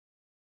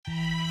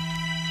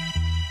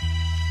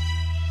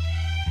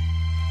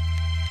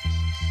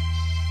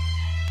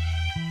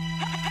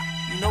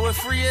what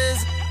free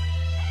is?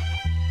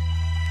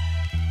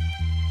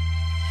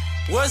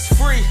 What's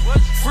free?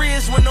 Free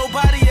is when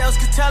nobody else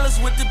can tell us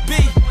what to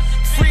be.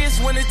 Free is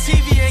when the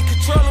TV ain't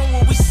controlling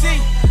what we see.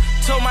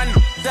 Told my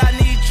that I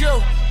need you.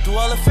 Through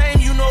all the fame,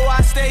 you know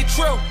I stay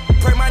true.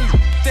 Pray my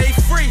stay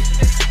free.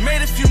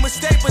 Made a few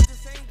mistakes, but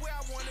this ain't where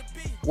I wanna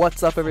be.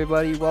 What's up,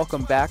 everybody?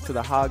 Welcome back to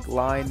the Hog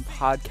Line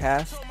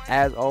Podcast.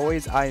 As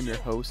always, I am your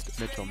host,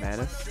 Mitchell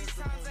Manis.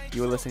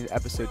 You are listening to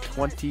episode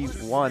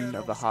 21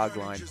 of the Hog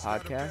Line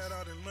Podcast.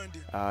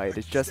 It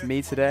is just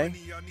me today,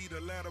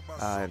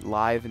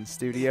 live in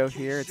studio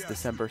here. It's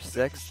December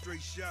 6th.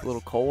 It's a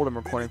little cold. I'm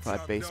recording from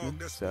my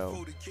basement,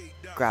 so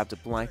grabbed a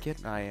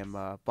blanket. I am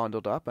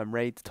bundled up. I'm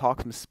ready to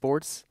talk some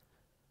sports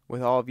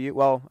with all of you.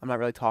 Well, I'm not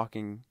really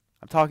talking.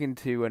 I'm talking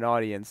to an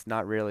audience,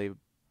 not really,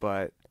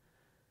 but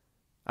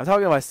I'm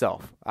talking to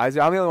myself. I'm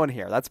the only one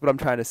here. That's what I'm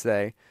trying to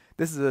say.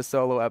 This is a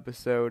solo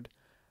episode,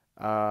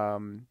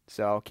 so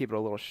I'll keep it a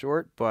little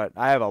short, but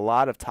I have a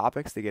lot of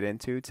topics to get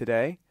into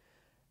today.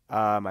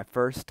 My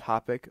first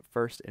topic,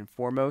 first and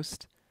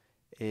foremost,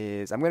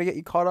 is I'm going to get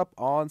you caught up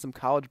on some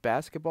college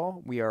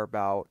basketball. We are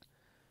about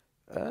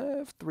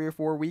 3 or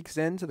 4 weeks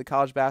into the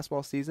college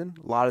basketball season.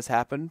 A lot has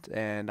happened,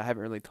 and I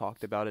haven't really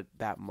talked about it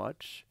that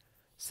much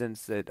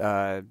since the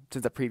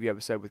preview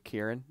episode with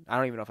Kieran. I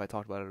don't even know if I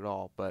talked about it at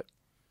all, but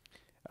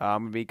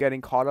I'm going to be getting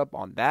caught up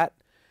on that.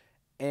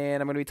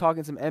 And I'm going to be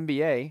talking some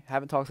NBA.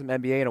 Haven't talked some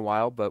NBA in a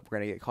while, but we're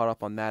going to get caught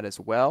up on that as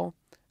well.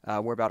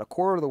 We're about a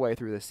quarter of the way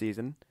through this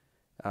season.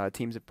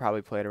 Teams have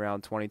probably played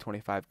around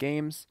 20-25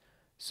 games,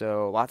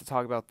 so a lot to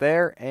talk about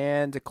there.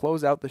 And to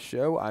close out the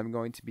show, I'm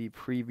going to be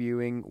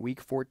previewing Week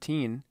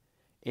 14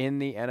 in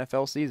the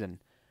NFL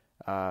season.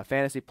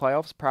 Fantasy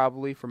playoffs,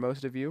 probably for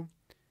most of you,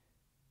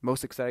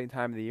 most exciting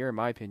time of the year, in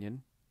my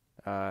opinion.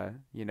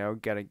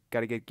 Gotta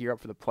get geared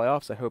up for the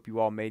playoffs. I hope you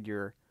all made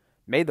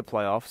the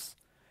playoffs,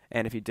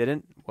 and if you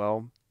didn't,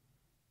 well,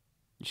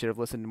 you should have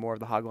listened to more of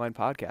the Hog Line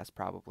Podcast,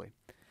 probably.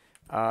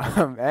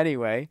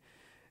 Anyway.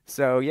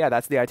 So, yeah,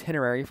 that's the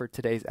itinerary for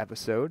today's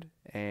episode,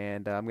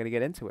 and I'm going to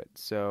get into it.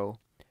 So,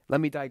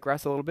 let me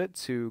digress a little bit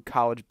to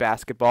college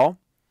basketball.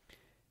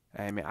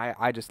 I mean,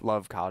 I just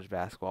love college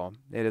basketball.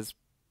 It is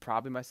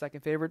probably my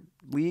second favorite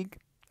league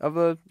of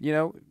the,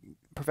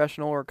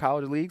 professional or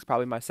college leagues,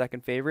 probably my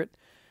second favorite.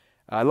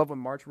 I love when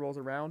March rolls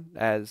around,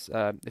 as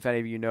if any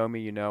of you know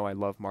me, you know I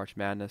love March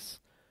Madness.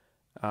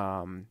 So,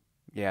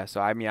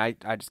 I mean, I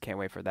just can't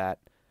wait for that.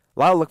 A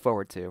lot to look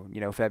forward to,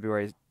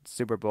 February's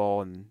Super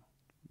Bowl and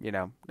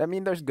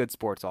there's good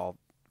sports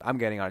I'm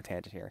getting on a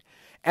tangent here.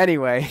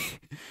 Anyway,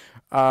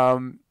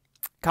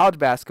 college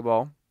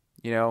basketball,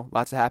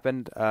 lots have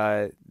happened.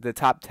 The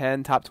top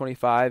 10, top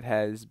 25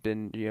 has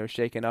been,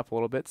 shaken up a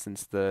little bit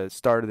since the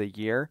start of the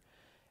year.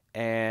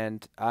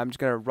 And I'm just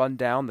going to run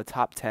down the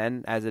top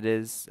 10 as it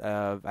is.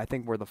 I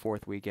think we're the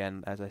fourth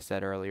weekend, as I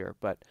said earlier.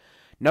 But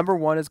number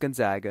 1 is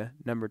Gonzaga.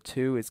 Number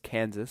 2 is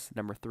Kansas.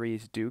 Number 3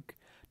 is Duke.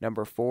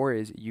 Number 4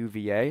 is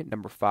UVA.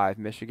 Number 5,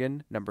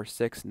 Michigan. Number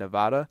 6,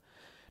 Nevada.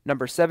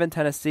 Number 7,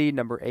 Tennessee.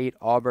 Number 8,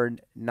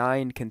 Auburn.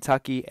 9,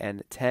 Kentucky.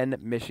 And 10,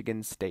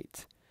 Michigan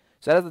State.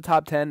 So that is the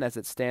top 10 as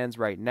it stands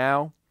right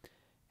now.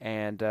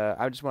 And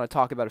I just want to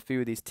talk about a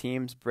few of these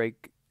teams,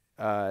 break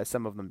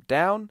some of them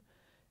down.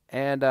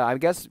 And I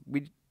guess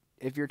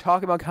if you're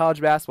talking about college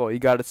basketball, you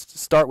got to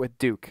start with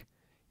Duke.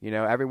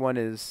 Everyone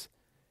is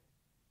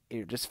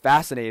just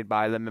fascinated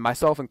by them, and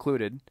myself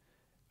included.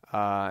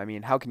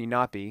 How can you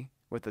not be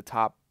with the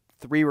top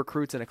 3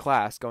 recruits in a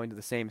class going to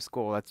the same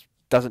school? That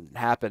doesn't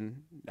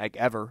happen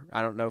ever.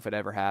 I don't know if it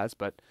ever has,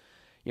 but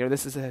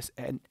this is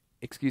an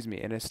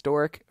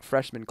historic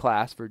freshman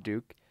class for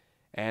Duke,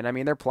 and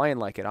they're playing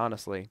like it,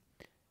 honestly.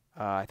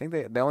 I think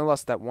they only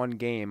lost that one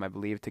game, I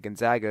believe, to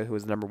Gonzaga, who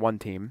was the number 1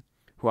 team,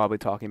 who I'll be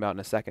talking about in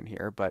a second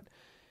here. But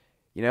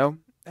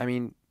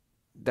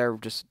they're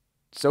just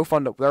so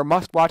fun they're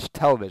must-watch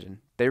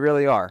television. They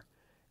really are.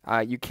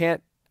 You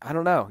can't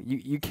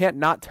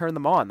not turn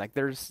them on.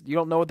 You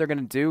don't know what they're going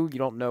to do. You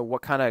don't know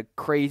what kind of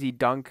crazy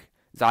dunk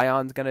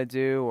Zion's going to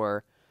do,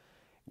 or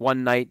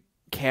one night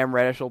Cam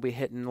Reddish will be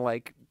hitting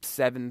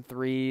 7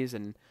 threes,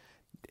 and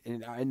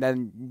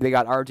then they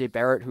got RJ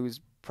Barrett, who's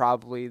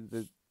probably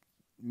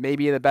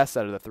maybe the best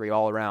out of the 3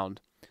 all around,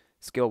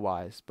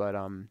 skill-wise. But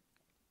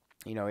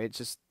it's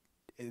just,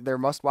 they're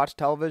must-watch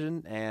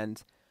television,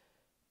 and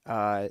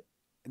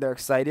they're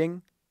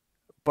exciting.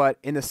 But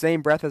in the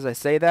same breath as I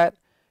say that,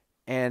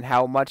 and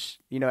how much,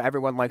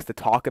 everyone likes to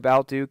talk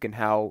about Duke and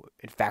how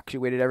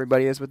infatuated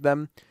everybody is with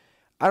them,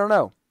 I don't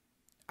know.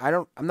 I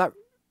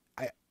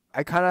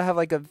kind of have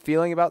a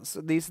feeling about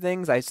these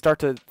things. I start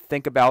to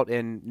think about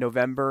in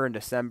November and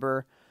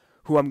December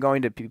who I'm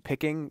going to be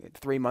picking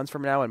 3 months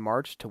from now in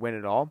March to win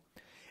it all.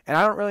 And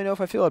I don't really know if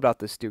I feel about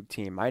this Duke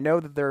team. I know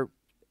that they're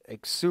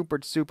super,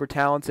 super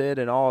talented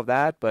and all of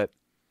that, but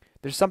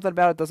there's something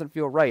about it that doesn't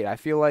feel right. I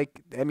feel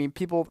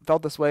people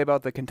felt this way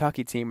about the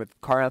Kentucky team with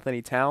Karl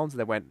Anthony Towns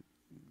that went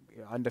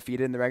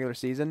undefeated in the regular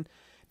season.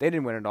 They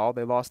didn't win it all.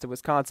 They lost to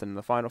Wisconsin in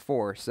the Final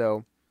Four.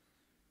 So,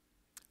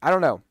 I don't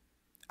know.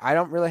 I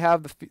don't really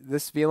have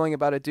this feeling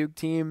about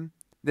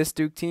this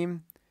Duke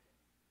team.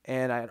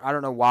 And I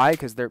don't know why,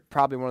 because they're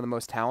probably one of the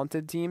most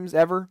talented teams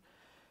ever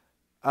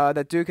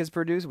that Duke has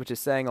produced, which is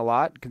saying a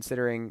lot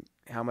considering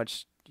how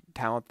much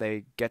talent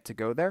they get to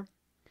go there.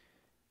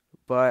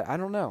 But I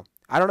don't know.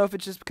 I don't know if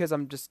it's just because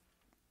I'm just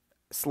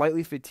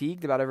slightly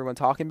fatigued about everyone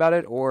talking about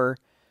it, or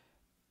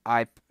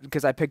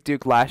because I picked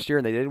Duke last year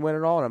and they didn't win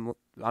it all, and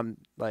I'm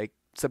like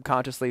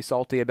subconsciously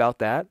salty about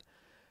that.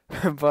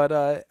 But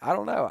I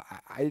don't know.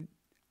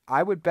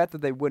 I would bet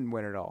that they wouldn't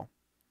win it all,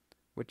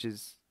 which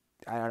is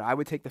I don't know, I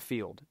would take the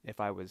field if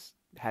I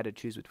had to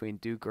choose between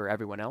Duke or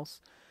everyone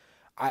else.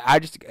 I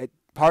just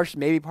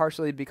partially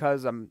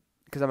because I'm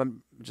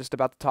just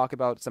about to talk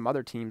about some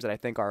other teams that I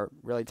think are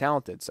really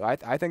talented. So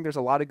I think there's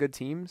a lot of good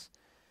teams,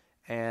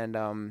 and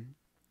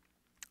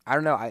I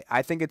don't know.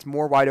 I think it's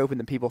more wide open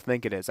than people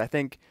think it is. I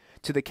think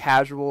to the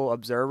casual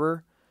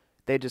observer,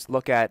 they just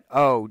look at,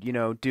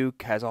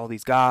 Duke has all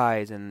these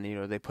guys, and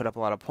they put up a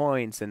lot of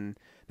points, and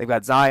they've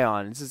got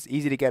Zion. It's just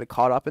easy to get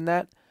caught up in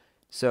that.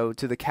 So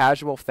to the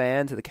casual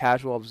fan, to the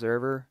casual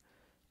observer,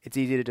 it's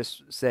easy to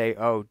just say,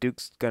 oh,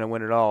 Duke's going to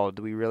win it all.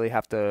 Do we really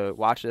have to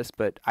watch this?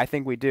 But I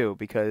think we do,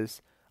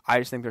 because I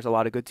just think there's a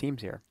lot of good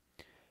teams here.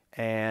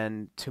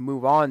 And to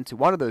move on to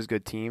one of those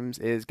good teams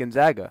is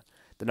Gonzaga,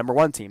 the number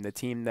one team, the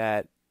team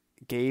that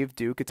gave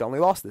Duke its only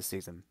loss this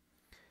season.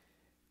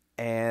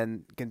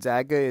 And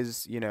Gonzaga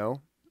is,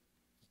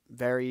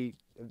 very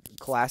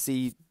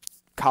classy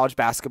college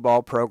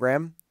basketball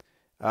program.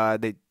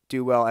 They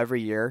do well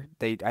every year.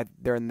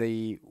 They're in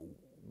the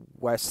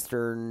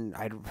Western,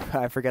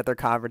 I forget their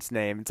conference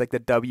name. It's like the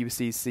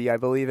WCC, I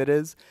believe it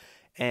is,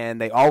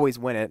 and they always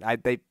win it. I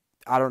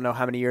don't know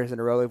how many years in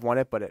a row they've won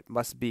it, but it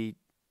must be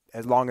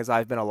as long as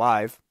I've been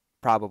alive,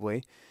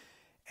 probably.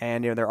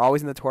 And they're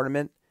always in the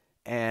tournament,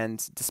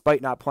 and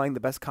despite not playing the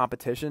best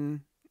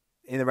competition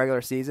in the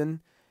regular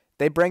season,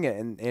 they bring it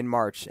in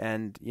March.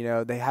 And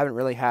they haven't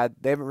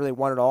really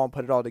won it all and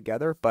put it all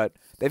together, but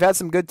they've had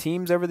some good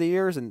teams over the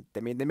years, and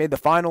they made the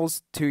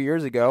finals 2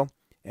 years ago.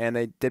 And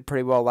they did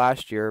pretty well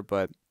last year,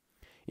 but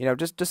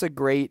just a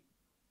great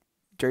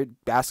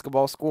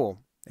basketball school,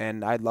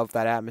 and I love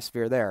that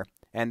atmosphere there.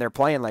 And they're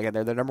playing like it.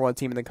 They're the number one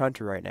team in the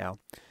country right now.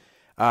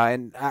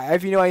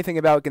 If you know anything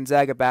about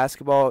Gonzaga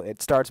basketball, it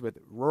starts with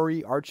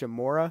Rory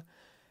Archimura.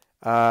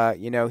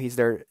 He's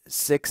their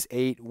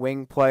 6'8"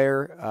 wing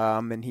player,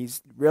 and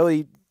he's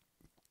really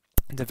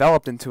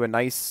developed into a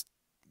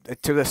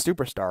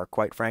superstar,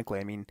 quite frankly.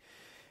 I mean,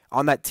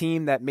 on that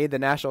team that made the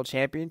national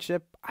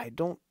championship, I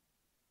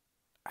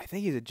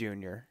think he's a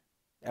junior.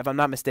 If I'm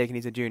not mistaken,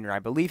 he's a junior. I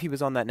believe he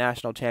was on that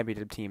national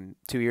championship team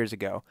 2 years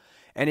ago.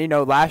 And,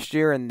 last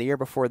year and the year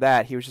before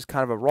that, he was just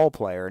kind of a role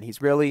player, and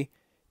he's really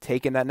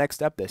taken that next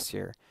step this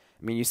year.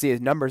 I mean, you see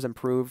his numbers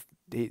improve.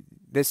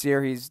 This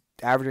year he's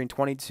averaging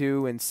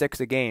 22 and 6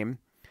 a game,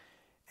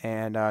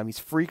 and he's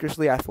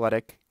freakishly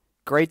athletic,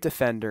 great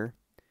defender,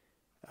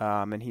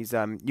 and he's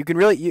you can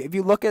really, if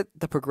you look at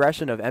the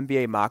progression of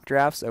NBA mock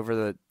drafts over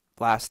the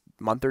last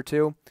month or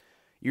two,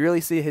 you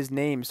really see his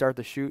name start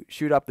to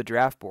shoot up the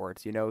draft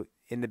boards.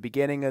 In the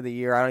beginning of the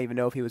year, I don't even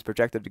know if he was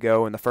projected to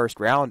go in the first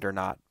round or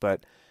not,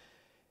 but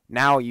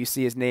now you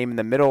see his name in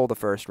the middle of the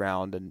first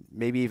round and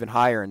maybe even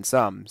higher in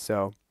some.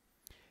 So,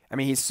 I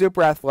mean, he's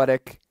super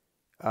athletic.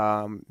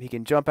 He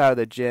can jump out of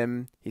the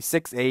gym. He's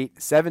 6'8",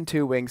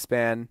 7'2"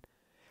 wingspan.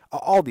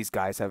 All these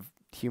guys have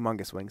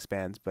humongous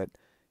wingspans, but,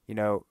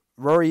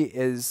 Rory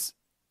is,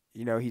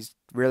 he's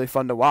really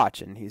fun to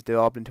watch, and he's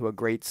developed into a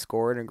great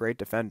scorer and a great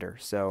defender.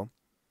 So,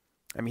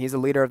 I mean, he's a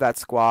leader of that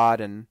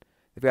squad, and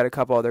they've got a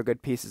couple other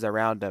good pieces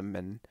around him.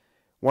 And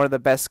one of the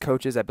best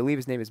coaches, I believe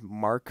his name is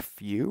Mark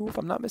Few, if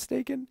I'm not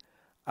mistaken.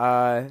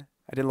 I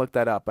didn't look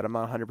that up, but I'm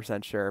not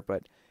 100% sure.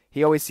 But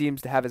he always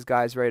seems to have his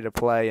guys ready to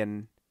play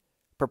and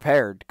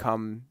prepared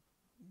come,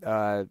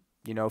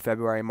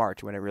 February and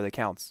March when it really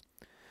counts.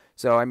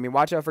 So, I mean,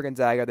 watch out for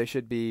Gonzaga. They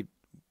should be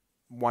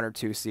 1 or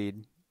 2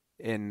 seed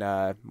in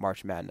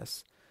March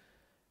Madness.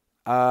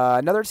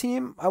 Another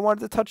team I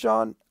wanted to touch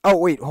on. Oh,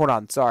 wait, hold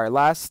on. Sorry.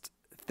 Last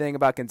thing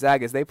about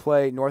Gonzaga is they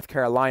play North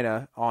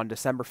Carolina on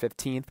December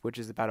 15th, which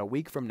is about a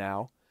week from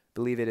now. I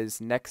believe it is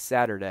next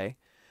Saturday.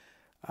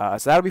 So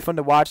that'll be fun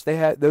to watch.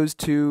 Those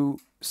two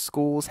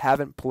schools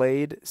haven't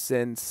played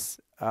since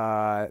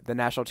the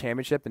national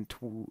championship in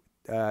 2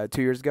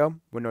 years ago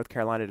when North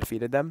Carolina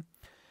defeated them.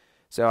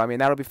 So, I mean,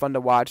 that'll be fun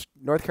to watch.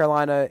 North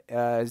Carolina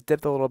has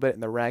dipped a little bit in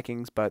the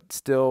rankings, but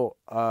still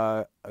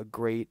a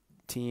great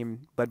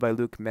team led by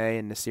Luke May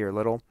and Nasir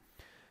Little.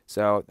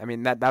 So, I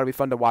mean, that'll be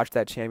fun to watch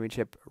that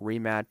championship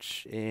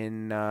rematch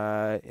in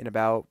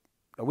about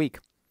a week.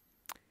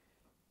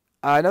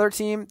 Another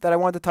team that I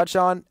wanted to touch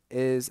on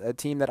is a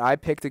team that I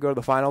picked to go to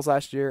the finals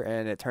last year,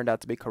 and it turned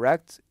out to be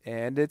correct,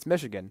 and it's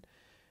Michigan.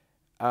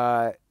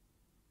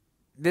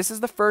 This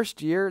is the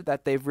first year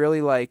that they've really,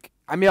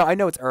 I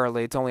know it's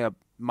early. It's only a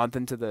month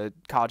into the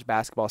college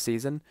basketball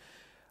season,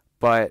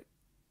 but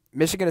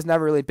Michigan has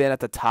never really been at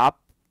the top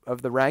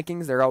of the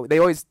rankings.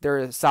 They're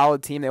a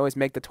solid team. They always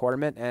make the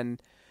tournament,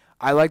 and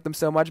I like them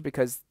so much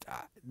because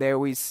they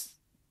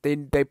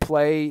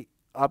play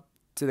up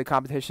to the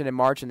competition in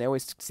March, and they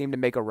always seem to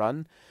make a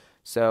run.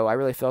 So I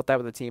really felt that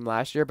with the team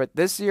last year. But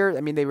this year,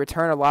 I mean, they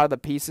return a lot of the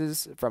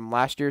pieces from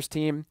last year's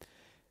team.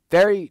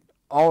 Very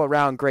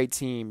all-around great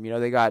team. You know,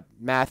 they got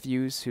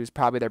Matthews, who's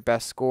probably their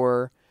best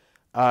scorer.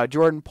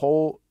 Jordan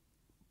Poole,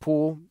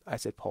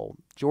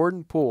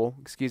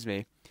 excuse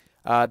me.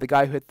 The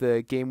guy who hit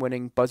the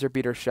game-winning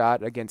buzzer-beater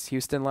shot against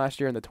Houston last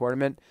year in the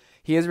tournament.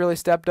 He has really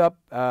stepped up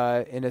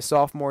in his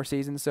sophomore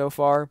season so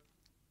far.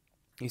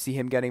 You see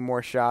him getting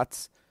more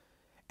shots.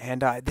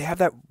 And they have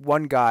that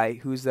one guy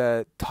who's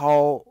a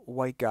tall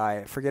white guy.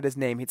 I forget his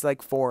name. He's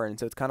like foreign,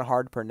 so it's kind of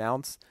hard to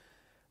pronounce.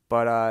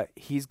 But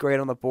he's great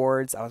on the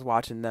boards. I was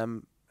watching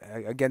them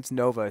against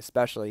Nova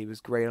especially. He was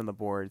great on the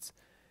boards.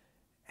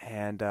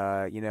 And,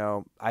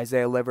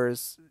 Isaiah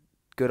Livers,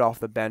 good off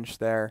the bench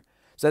there.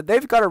 So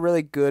they've got a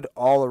really good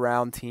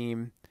all-around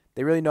team.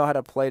 They really know how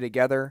to play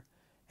together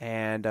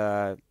and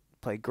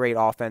play great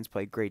offense,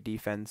 play great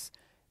defense.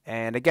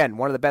 And, again,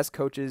 one of the best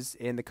coaches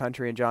in the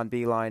country in John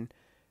Beilein.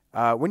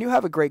 When you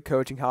have a great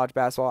coach in college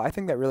basketball, I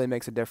think that really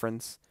makes a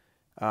difference.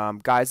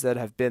 Guys that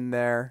have been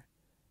there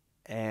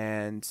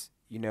and,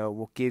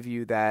 will give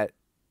you that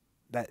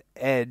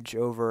edge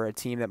over a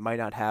team that might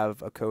not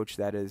have a coach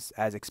that is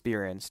as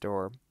experienced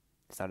or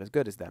it's not as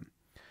good as them.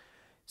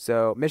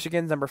 So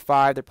Michigan's number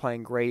 5. They're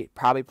playing great,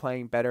 probably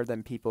playing better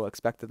than people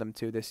expected them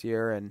to this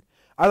year, and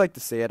I like to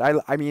see it.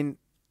 I mean,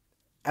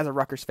 as a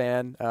Rutgers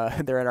fan,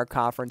 they're in our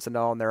conference and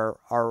all, and they're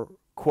our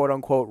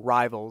quote-unquote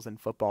rivals in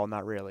football.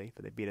 Not really,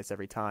 but they beat us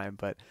every time.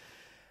 But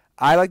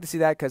I like to see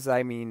that because,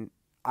 I mean,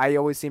 I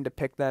always seem to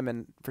pick them,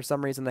 and for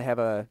some reason they have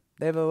a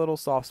little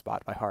soft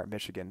spot by heart,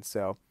 Michigan.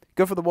 So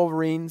good for the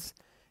Wolverines,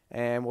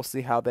 and we'll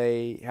see how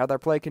their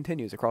play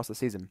continues across the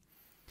season.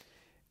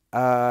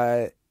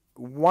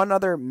 One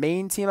other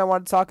main team I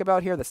want to talk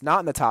about here that's not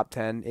in the top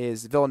 10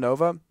 is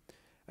Villanova.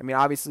 I mean,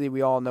 obviously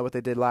we all know what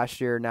they did last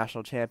year,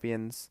 national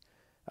champions.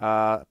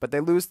 But they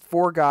lose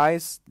 4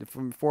 guys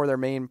from 4 of their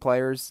main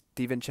players,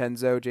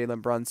 DiVincenzo,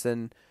 Jalen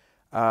Brunson,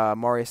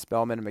 Marius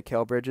Spellman, and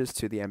Mikal Bridges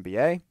to the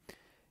NBA.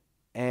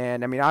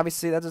 And, I mean,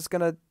 obviously that's just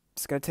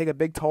it's gonna take a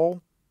big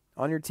toll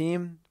on your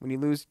team when you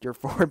lose your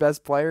 4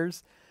 best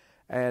players.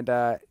 And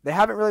they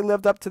haven't really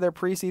lived up to their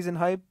preseason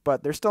hype,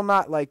 but they're still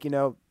not,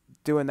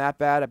 doing that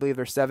bad. I believe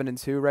they're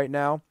 7-2 right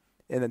now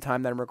in the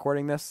time that I'm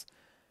recording this.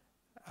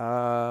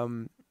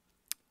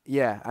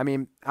 Yeah, I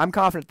mean, I'm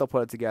confident they'll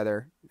put it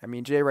together. I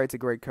mean, Jay Wright's a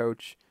great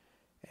coach,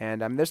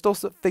 and they're still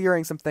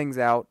figuring some things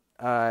out.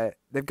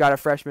 They've got a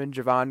freshman,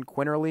 Javon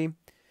Quinterly.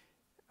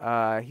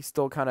 He's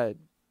still kind of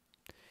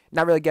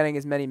not really getting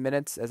as many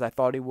minutes as I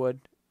thought he would,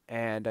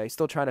 and he's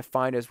still trying to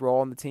find his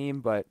role in the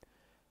team, but,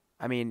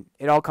 I mean,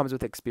 it all comes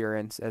with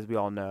experience, as we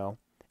all know.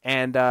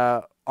 And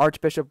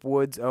Archbishop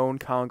Wood's own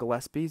Colin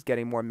Gillespie is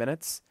getting more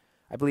minutes.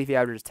 I believe he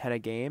averages 10 a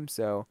game,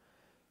 so,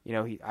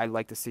 I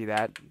like to see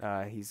that.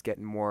 He's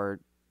getting more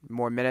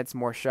minutes,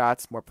 more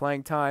shots, more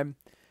playing time.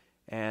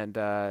 And,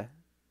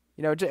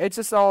 it's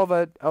just all of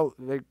a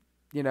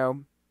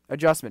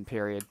adjustment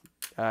period.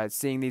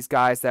 Seeing these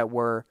guys that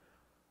were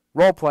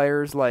role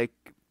players like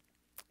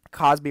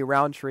Cosby,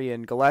 Roundtree,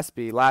 and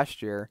Gillespie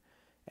last year.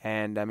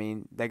 And, I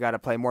mean, they got to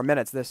play more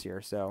minutes this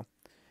year. So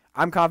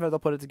I'm confident they'll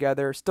put it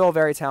together. Still a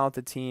very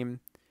talented team.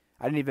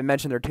 I didn't even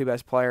mention their 2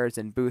 best players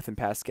in Booth and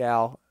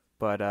Pascal.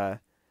 But, I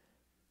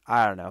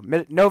don't know.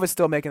 Nova's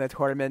still making the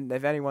tournament.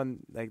 If anyone,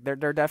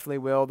 there definitely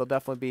will. They'll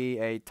definitely be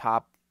a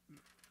top.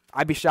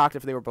 I'd be shocked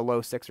if they were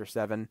below 6 or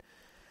 7.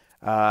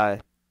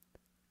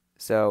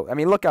 So, I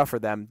mean, look out for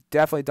them.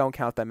 Definitely don't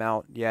count them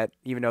out yet,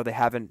 even though they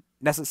haven't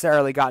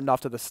necessarily gotten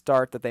off to the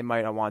start that they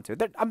might not want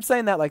to. I'm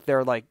saying that like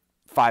they're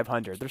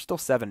 500. They're still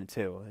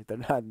 7-2.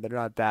 They're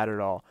not bad at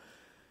all.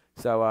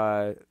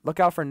 So, look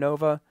out for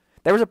Nova.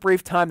 There was a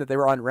brief time that they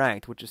were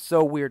unranked, which is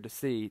so weird to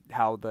see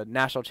how the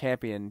national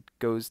champion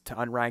goes to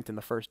unranked in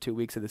the first 2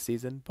 weeks of the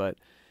season. But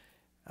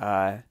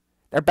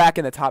they're back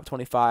in the top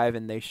 25,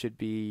 and they should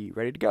be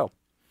ready to go.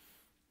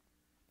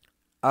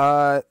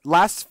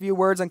 Last few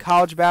words on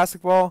college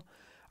basketball.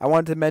 I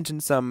wanted to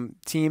mention some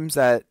teams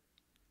that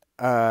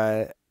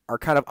are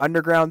kind of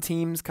underground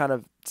teams, kind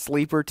of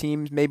sleeper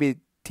teams, maybe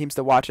teams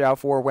to watch out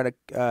for when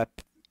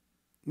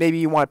maybe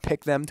you want to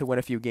pick them to win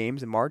a few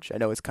games in March. I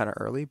know it's kind of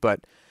early,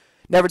 but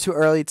never too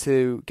early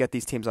to get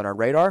these teams on our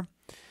radar.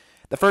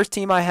 The first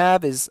team I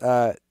have is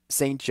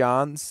St.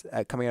 John's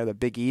coming out of the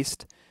Big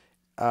East.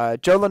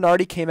 Joe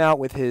Lunardi came out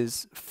with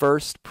his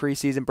first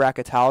preseason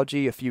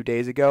bracketology a few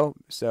days ago,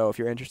 so if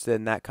you're interested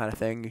in that kind of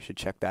thing, you should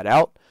check that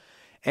out.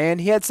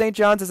 And he had St.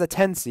 John's as a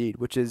 10 seed,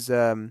 which is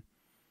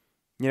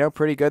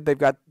pretty good. They've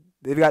got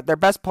their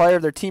best player.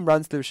 Their team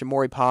runs through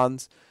Shamori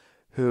Pons,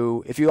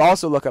 who, if you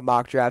also look at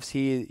mock drafts,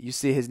 you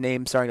see his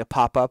name starting to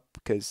pop up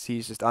because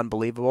he's just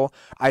unbelievable.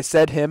 I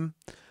said him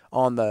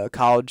on the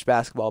college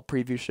basketball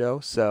preview show,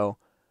 so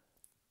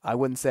I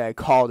wouldn't say I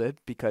called it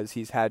because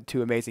he's had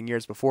 2 amazing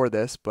years before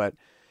this, but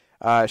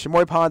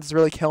Shamori Pons is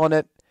really killing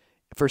it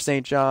for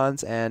St.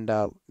 John's, and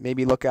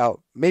maybe look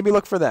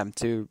for them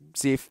to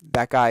see if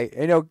that guy.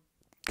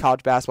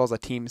 College basketball is a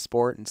team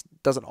sport and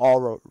doesn't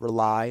all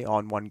rely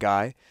on one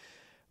guy.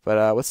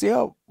 But let's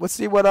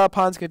see what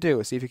Pons can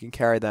do. See if he can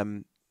carry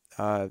them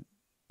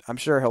I'm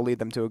sure he'll lead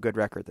them to a good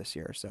record this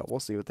year. So we'll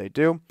see what they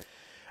do.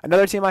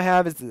 Another team I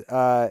have is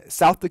the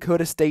South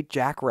Dakota State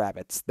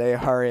Jackrabbits. They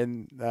are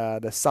in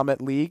the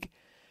Summit League,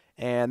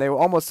 and they will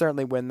almost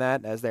certainly win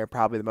that, as they're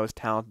probably the most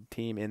talented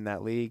team in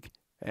that league,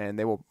 and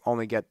they will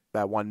only get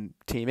that one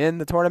team in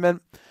the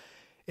tournament.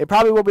 It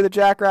probably will be the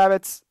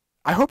Jackrabbits.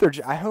 I hope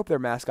their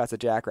mascot's the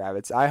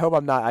Jackrabbits. I hope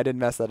I didn't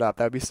mess that up.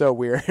 That would be so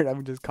weird.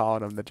 I'm just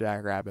calling them the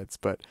Jackrabbits.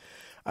 But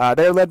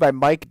they're led by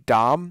Mike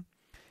Dahm.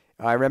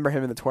 I remember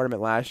him in the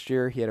tournament last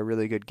year. He had a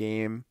really good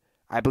game.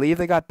 I believe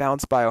they got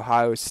bounced by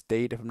Ohio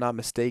State, if I'm not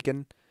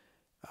mistaken.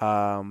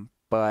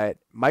 But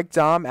Mike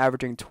Dahm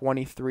averaging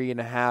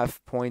 23.5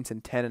 points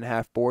and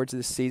 10.5 boards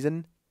this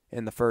season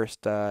in the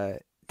first 10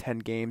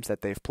 games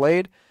that they've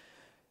played.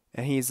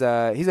 And he's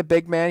a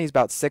big man. He's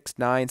about 6'9",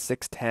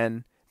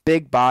 6'10",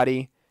 big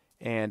body,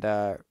 and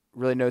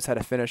really knows how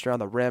to finish around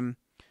the rim.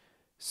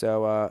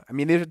 So,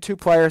 these are two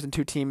players and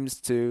two teams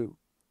to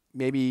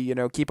maybe,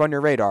 keep on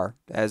your radar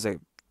as a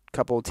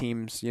couple of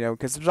teams,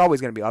 because there's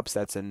always going to be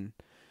upsets in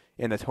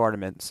the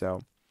tournament. So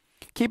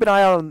keep an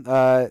eye on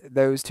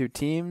those two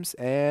teams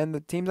and the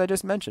teams I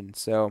just mentioned.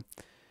 So,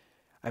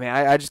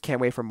 I just can't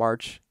wait for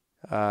March.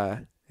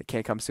 It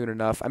can't come soon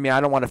enough. I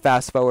don't want to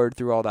fast forward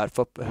through all that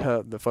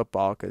the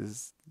football,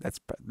 because that's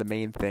the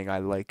main thing I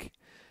like.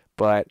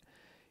 But,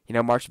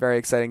 March is a very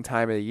exciting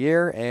time of the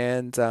year,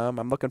 and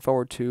I'm looking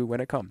forward to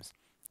when it comes.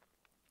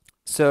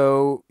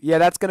 So, yeah,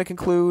 that's going to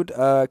conclude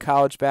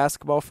college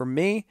basketball for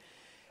me.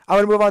 I'm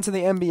going to move on to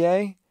the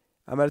NBA.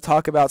 I'm going to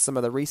talk about some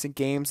of the recent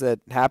games that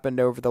happened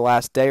over the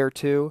last day or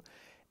two,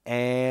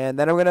 and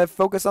then I'm going to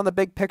focus on the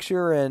big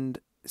picture and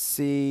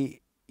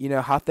see,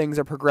 how things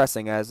are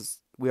progressing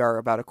as we are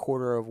about a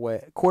quarter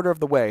of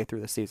the way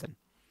through the season.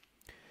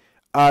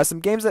 Some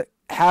games that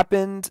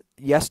happened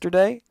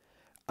yesterday.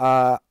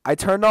 I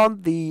turned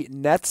on the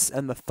Nets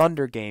and the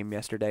Thunder game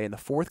yesterday in the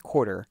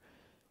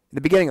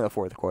beginning of the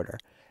fourth quarter,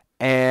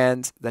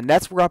 and the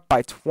Nets were up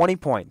by 20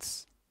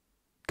 points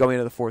going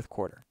into the fourth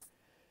quarter,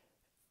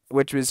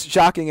 which was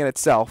shocking in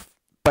itself.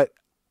 But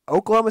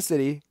Oklahoma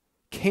City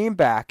came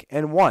back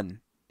and won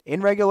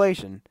in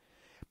regulation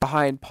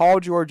behind Paul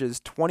George's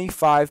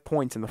 25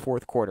 points in the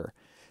fourth quarter.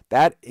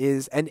 That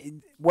is,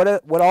 and what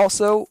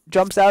also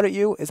jumps out at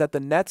you is that the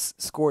Nets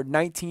scored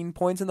 19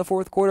 points in the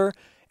fourth quarter,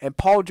 and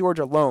Paul George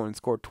alone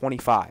scored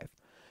 25.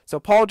 So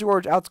Paul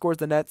George outscores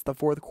the Nets the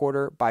fourth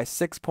quarter by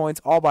 6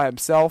 points all by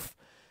himself.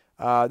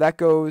 That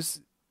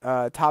goes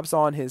tops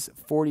on his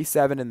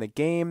 47 in the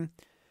game.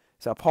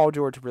 So Paul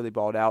George really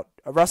balled out.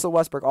 Russell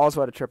Westbrook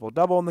also had a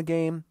triple-double in the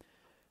game.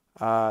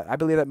 I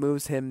believe that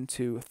moves him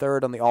to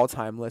third on the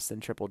all-time list in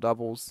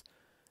triple-doubles.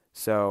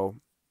 So,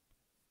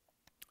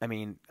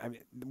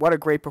 what a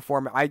great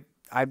performance.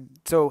 I'm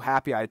so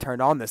happy I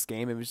turned on this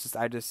game. It was just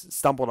I just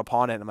stumbled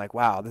upon it, and I'm like,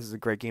 wow, this is a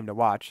great game to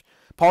watch.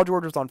 Paul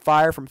George was on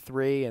fire from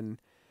three, and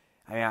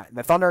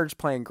the Thunder are just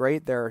playing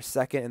great. They're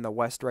second in the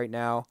West right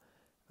now.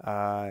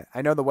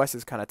 I know the West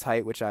is kind of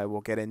tight, which I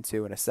will get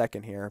into in a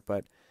second here,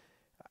 but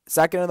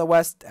second in the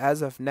West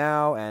as of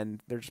now,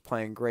 and they're just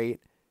playing great.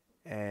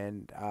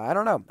 And I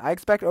don't know. I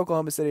expect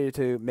Oklahoma City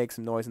to make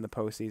some noise in the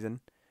postseason.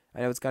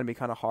 I know it's going to be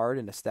kind of hard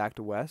in a stacked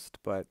West,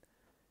 but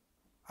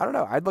I don't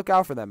know. I'd look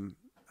out for them.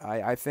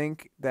 I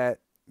think that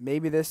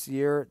maybe this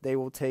year they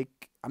will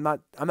take. I'm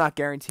not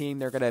guaranteeing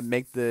they're going to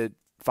make the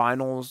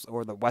finals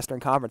or the Western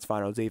Conference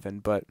Finals even,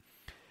 but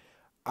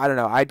I don't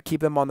know. I'd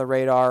keep them on the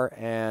radar,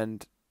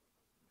 and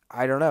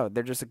I don't know.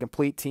 They're just a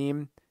complete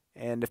team.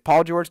 And if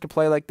Paul George can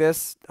play like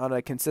this on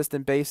a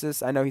consistent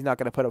basis, I know he's not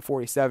going to put up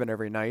 47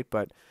 every night,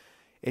 but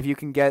if you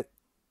can get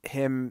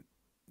him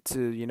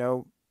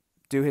to,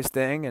 do his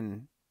thing,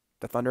 and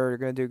the Thunder are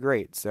going to do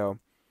great. So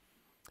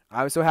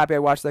I was so happy I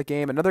watched that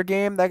game. Another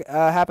game that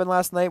happened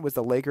last night was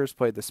the Lakers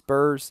played the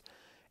Spurs,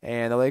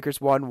 and the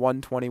Lakers won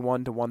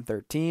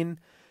 121-113.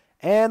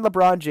 And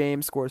LeBron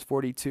James scores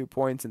 42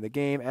 points in the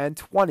game and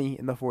 20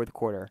 in the fourth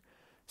quarter.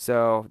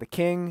 So the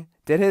King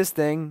did his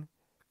thing.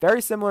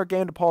 Very similar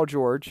game to Paul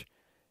George.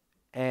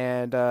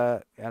 And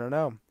I don't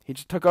know. He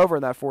just took over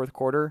in that fourth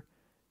quarter.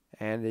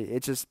 And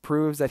it just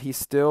proves that he's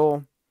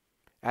still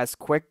as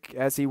quick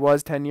as he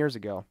was 10 years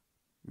ago.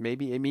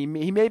 Maybe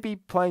he may be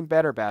playing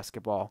better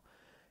basketball.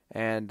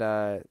 And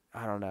I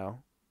don't know.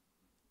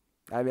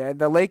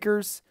 The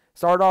Lakers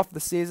started off the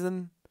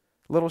season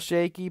a little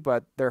shaky,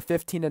 but they're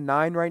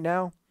 15-9 right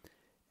now.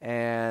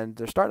 And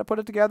they're starting to put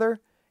it together.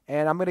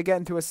 And I'm going to get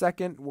into a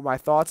second with my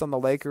thoughts on the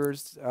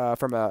Lakers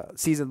from a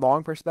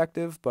season-long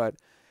perspective. But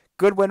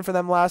good win for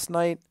them last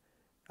night.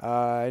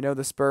 I know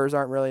the Spurs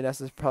aren't really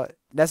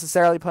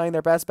necessarily playing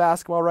their best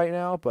basketball right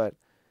now, but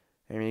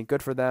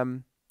good for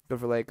them,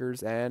 good for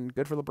Lakers, and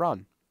good for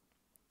LeBron.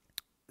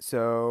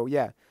 So,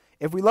 yeah,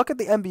 if we look at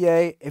the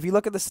NBA, if you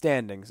look at the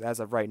standings as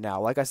of right now,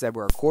 like I said,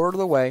 we're a quarter of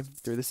the way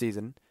through the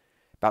season,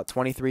 about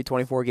 23,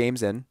 24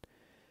 games in.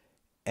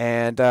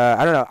 And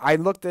I don't know, I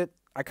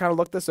kind of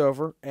looked this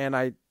over, and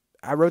I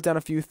wrote down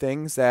a few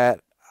things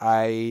that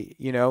I,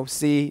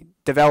 see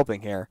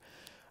developing here.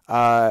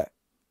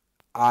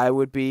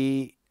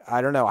 I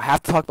don't know, I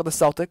have to talk about the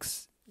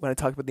Celtics when I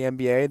talk about the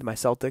NBA, my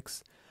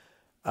Celtics.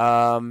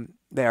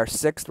 They are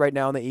 6th right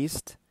now in the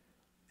East,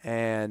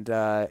 and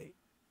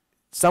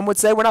some would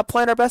say we're not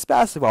playing our best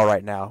basketball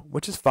right now,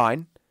 which is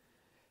fine.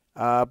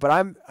 But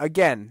I'm,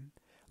 again,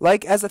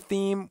 like as a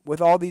theme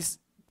with all these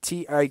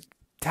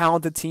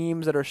talented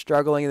teams that are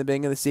struggling in the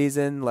beginning of the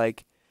season,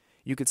 like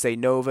you could say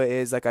Nova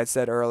is, like I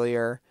said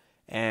earlier.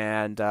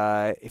 And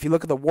if you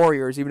look at the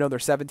Warriors, even though they're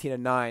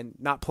 17-9,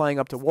 not playing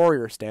up to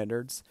Warrior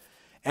standards,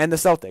 and the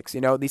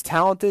Celtics, these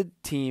talented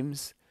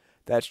teams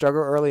that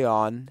struggle early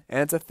on,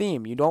 and it's a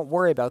theme. You don't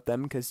worry about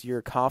them because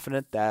you're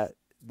confident that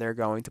they're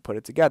going to put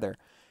it together.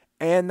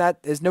 And that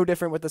is no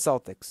different with the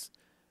Celtics.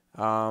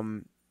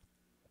 I'm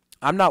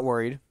not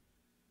worried.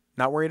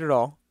 Not worried at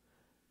all.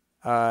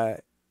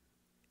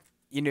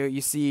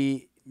 You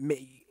see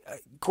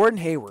Gordon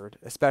Hayward,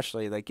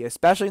 especially in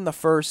the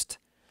first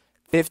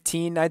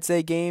 15, I'd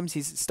say, games.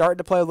 He's starting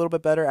to play a little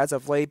bit better as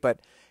of late, but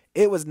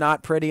it was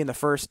not pretty in the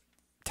first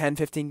 10,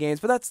 15 games.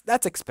 But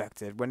that's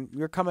expected. When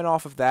you're coming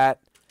off of that,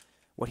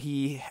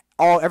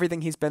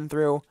 everything he's been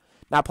through,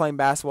 not playing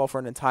basketball for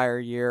an entire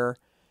year,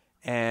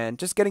 and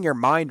just getting your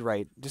mind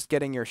right, just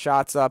getting your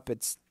shots up.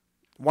 It's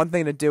one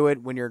thing to do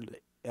it when you're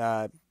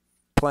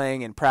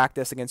playing in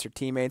practice against your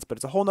teammates, but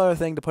it's a whole other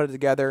thing to put it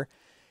together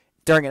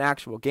during an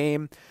actual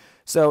game.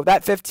 So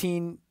that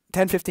 10,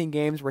 15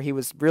 games where he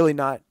was really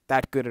not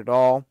that good at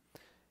all,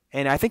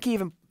 and I think he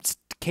even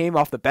came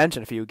off the bench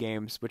in a few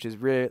games, which is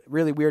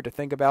really weird to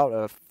think about,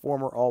 a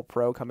former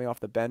All-Pro coming off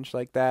the bench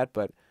like that,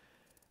 but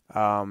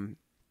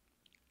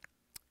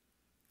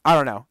I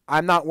don't know.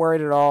 I'm not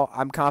worried at all.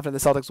 I'm confident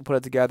the Celtics will put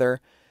it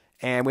together,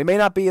 and we may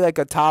not be like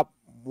a top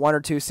 1 or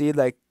 2 seed.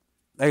 Like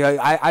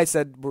I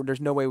said, there's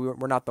no way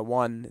we're not the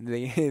 1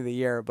 in the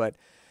year, but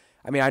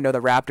I mean, I know the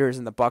Raptors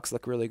and the Bucks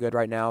look really good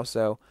right now,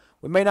 so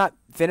we may not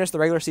finish the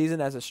regular season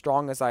as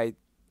strong as I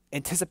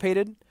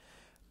anticipated,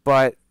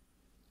 but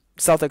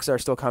Celtics are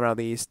still coming out of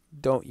the East.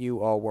 Don't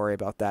you all worry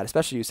about that,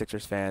 especially you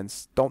Sixers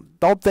fans.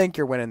 Don't think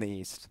you're winning the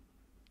East.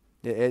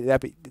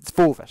 It's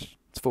foolish.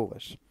 It's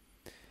foolish.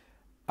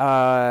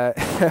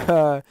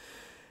 The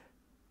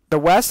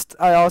West,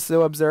 I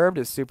also observed,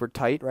 is super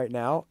tight right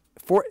now.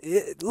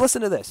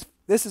 Listen to this.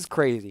 This is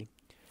crazy.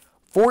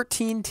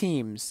 14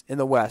 teams in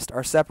the West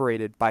are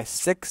separated by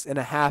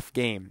 6.5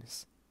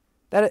 games.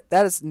 That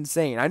is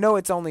insane. I know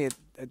it's only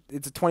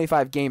it's a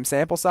 25 game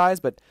sample size,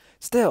 but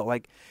still,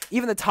 like,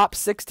 even the top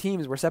 6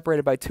 teams were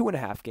separated by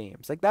 2.5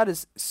 games. Like, that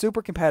is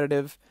super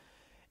competitive,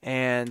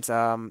 and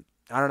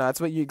I don't know.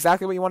 That's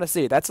exactly what you want to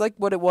see. That's like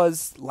what it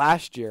was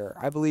last year.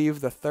 I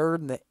believe the 3rd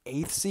and the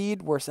 8th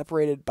seed were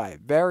separated by a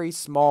very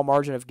small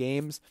margin of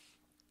games.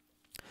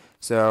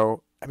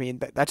 So, I mean,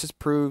 that just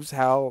proves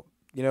how,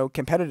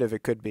 competitive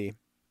it could be.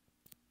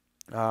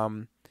 I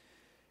mean,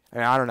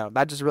 I don't know.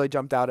 That just really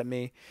jumped out at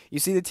me. You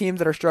see the teams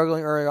that are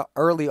struggling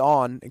early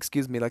on,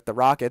 like the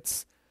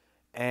Rockets,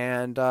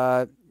 and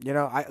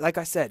like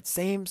I said,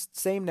 same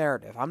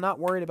narrative. I'm not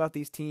worried about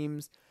these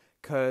teams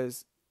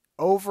because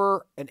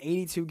over an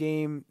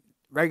 82-game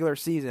regular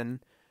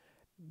season,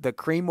 the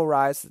cream will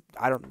rise.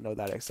 I don't know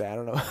that I say. I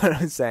don't know what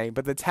I'm saying,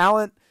 but the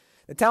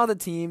talented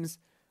teams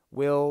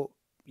will,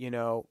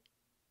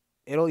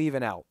 it'll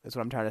even out. Is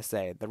what I'm trying to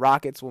say. The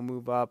Rockets will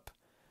move up,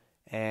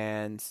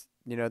 and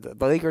the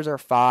Lakers are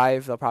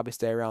 5. They'll probably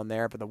stay around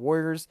there, but the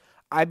Warriors,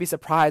 I'd be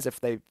surprised if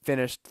they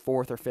finished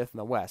 4th or 5th in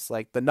the West.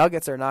 Like, the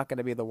Nuggets are not going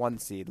to be the 1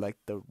 seed. Like,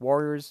 the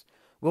Warriors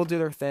will do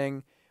their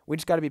thing. We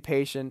just got to be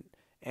patient.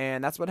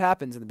 And that's what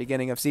happens in the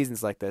beginning of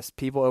seasons like this.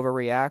 People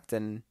overreact,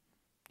 and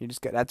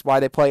that's why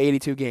they play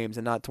 82 games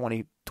and not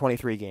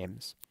 23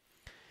 games.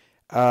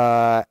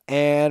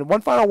 And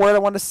one final word I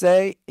want to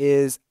say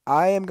is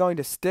I am going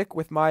to stick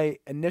with my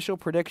initial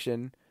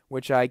prediction,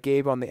 which I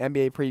gave on the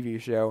NBA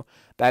preview show,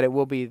 that it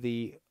will be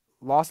the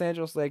Los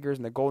Angeles Lakers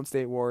and the Golden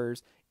State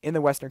Warriors in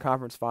the Western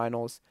Conference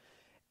Finals.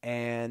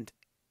 And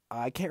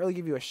I can't really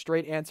give you a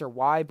straight answer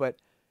why, but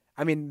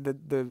I mean,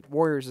 the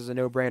Warriors is a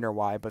no-brainer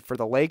why. But for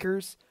the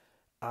Lakers,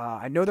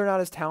 I know they're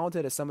not as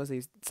talented as some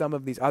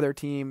of these other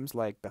teams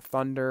like the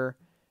Thunder,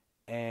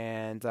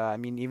 and I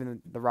mean,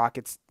 even the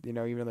Rockets.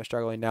 Even though they're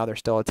struggling now, they're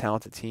still a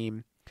talented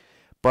team.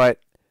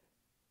 But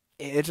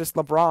it's just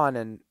LeBron,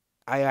 and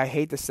I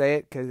hate to say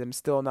it because I'm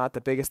still not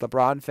the biggest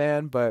LeBron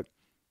fan, but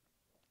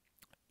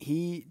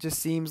he just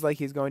seems like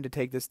he's going to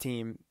take this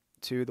team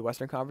to the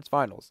Western Conference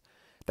Finals.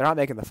 They're not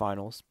making the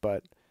finals,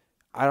 but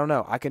I don't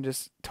know. I can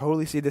just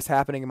totally see this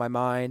happening in my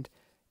mind,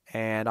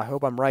 and I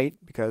hope I'm right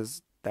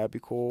because that would be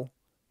cool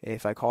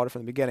if I called it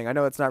from the beginning. I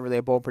know it's not really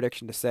a bold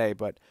prediction to say,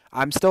 but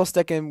I'm still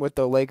sticking with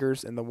the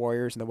Lakers and the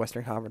Warriors in the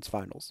Western Conference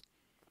Finals.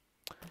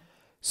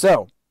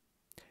 So,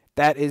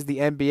 that is the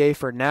NBA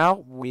for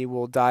now. We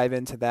will dive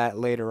into that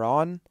later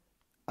on.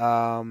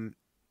 Come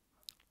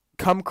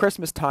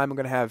Christmas time, I'm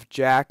going to have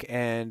Jack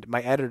and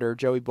my editor,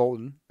 Joey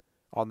Bolton,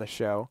 on the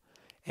show.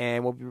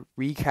 And we'll be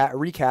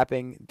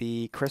recapping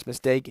the Christmas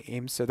Day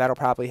games, so that'll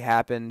probably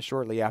happen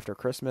shortly after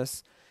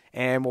Christmas.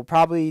 And we'll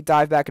probably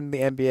dive back into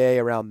the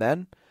NBA around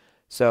then.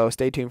 So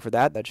stay tuned for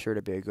that. That's sure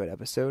to be a good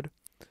episode.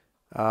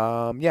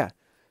 Yeah.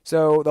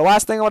 So the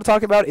last thing I want to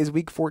talk about is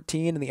Week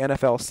 14 in the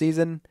NFL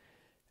season.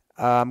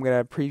 I'm going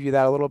to preview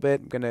that a little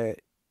bit.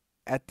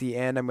 At the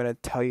end, I'm going to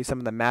tell you some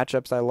of the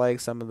matchups I like,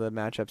 some of the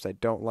matchups I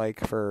don't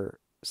like for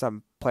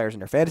some players in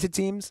their fantasy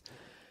teams.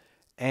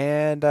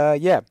 And,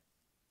 yeah.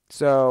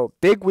 So,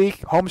 big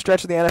week, home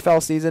stretch of the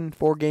NFL season,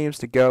 4 games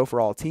to go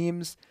for all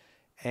teams.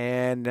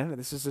 And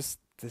this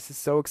is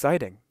so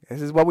exciting.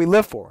 This is what we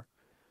live for.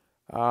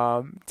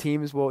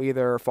 Teams will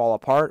either fall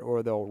apart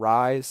or they'll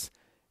rise.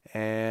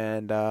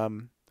 And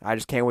I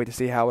just can't wait to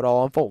see how it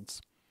all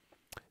unfolds.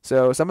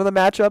 So some of the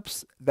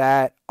matchups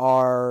that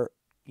are,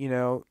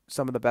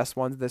 some of the best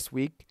ones this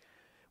week.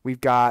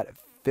 We've got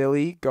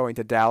Philly going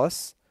to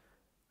Dallas.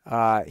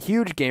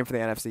 Huge game for the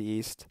NFC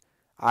East.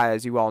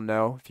 As you all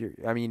know,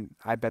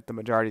 I bet the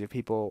majority of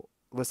people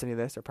listening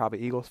to this are probably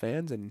Eagles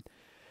fans, and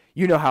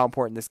you know how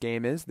important this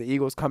game is. The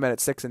Eagles come in at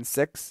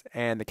 6-6,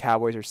 and the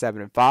Cowboys are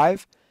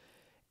 7-5.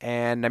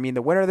 And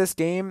the winner of this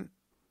game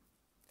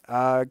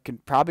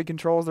probably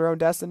controls their own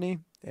destiny.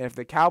 And if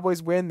the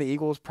Cowboys win, the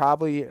Eagles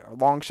probably a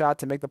long shot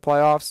to make the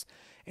playoffs.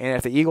 And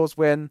if the Eagles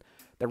win,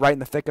 they're right in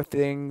the thick of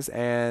things.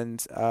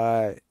 And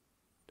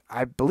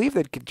I believe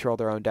they'd control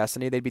their own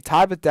destiny. They'd be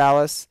tied with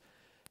Dallas,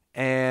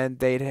 and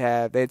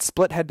they'd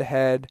split head to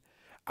head.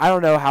 I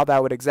don't know how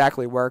that would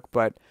exactly work,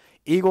 but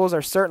Eagles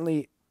are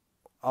certainly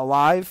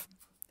alive.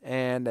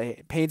 And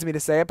it pains me to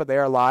say it, but they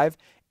are alive.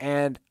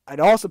 And it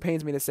also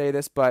pains me to say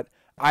this, but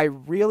I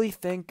really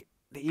think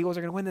the Eagles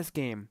are going to win this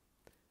game.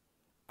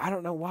 I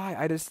don't know why.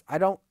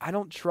 I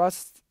don't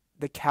trust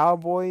the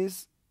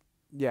Cowboys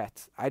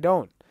yet. I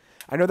don't.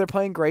 I know they're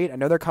playing great. I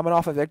know they're coming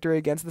off a victory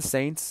against the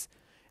Saints.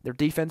 Their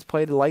defense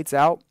played the lights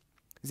out.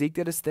 Zeke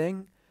did his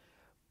thing.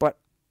 But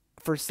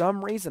for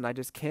some reason, I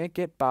just can't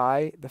get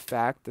by the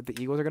fact that the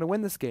Eagles are going to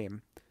win this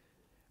game.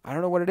 I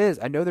don't know what it is.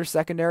 I know their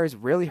secondary is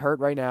really hurt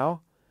right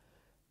now.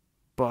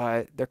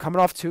 But they're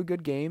coming off 2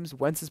 good games.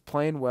 Wentz is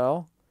playing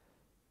well.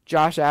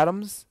 Josh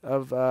Adams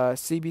of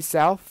CB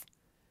South,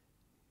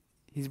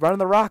 he's running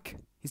the rock.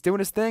 He's doing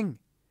his thing.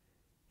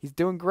 He's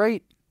doing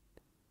great.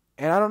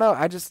 And I don't know.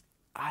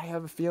 I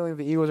have a feeling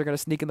the Eagles are going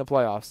to sneak in the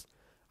playoffs.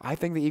 I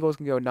think the Eagles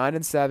can go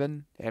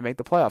 9-7 and make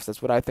the playoffs.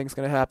 That's what I think is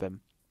going to happen.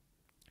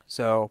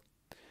 So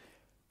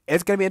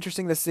it's going to be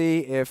interesting to see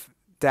if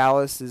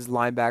Dallas's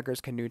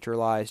linebackers can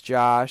neutralize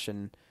Josh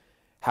and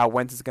how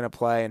Wentz is going to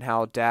play and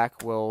how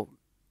Dak will,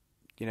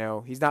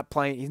 he's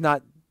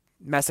not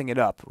messing it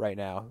up right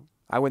now.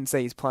 I wouldn't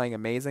say he's playing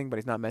amazing, but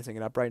he's not messing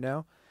it up right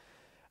now.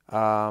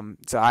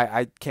 So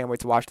I can't wait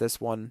to watch this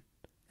one.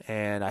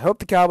 And I hope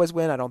the Cowboys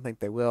win. I don't think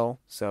they will,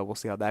 so we'll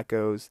see how that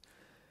goes.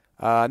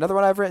 Another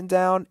one I've written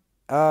down,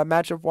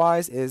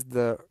 matchup-wise, is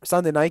the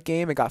Sunday night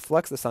game. It got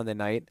flexed to Sunday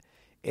night.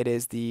 It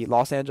is the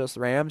Los Angeles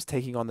Rams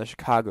taking on the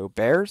Chicago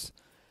Bears.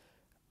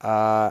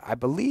 I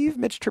believe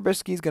Mitch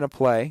Trubisky is going to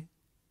play.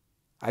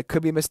 I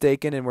could be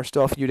mistaken, and we're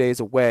still a few days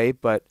away,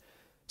 but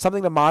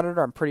something to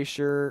monitor. I'm pretty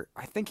sure.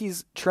 I think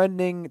he's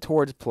trending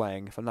towards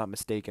playing, if I'm not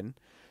mistaken.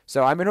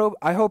 So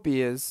I hope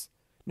he is.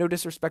 No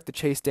disrespect to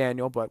Chase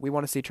Daniel, but we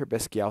want to see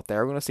Trubisky out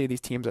there. We want to see these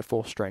teams at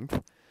full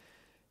strength.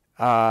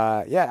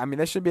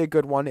 This should be a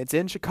good one. It's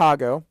in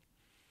Chicago.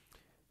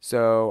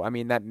 So,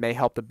 that may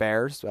help the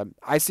Bears.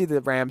 I see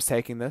the Rams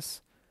taking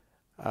this.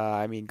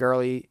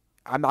 Gurley,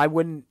 I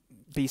wouldn't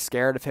be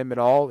scared of him at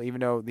all, even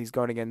though he's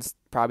going against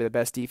probably the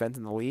best defense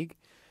in the league.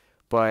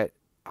 But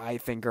I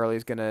think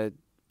Gurley's going to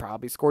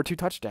probably score 2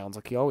 touchdowns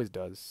like he always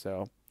does.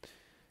 So,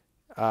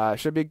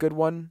 should be a good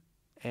one.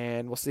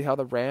 And we'll see how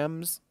the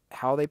Rams,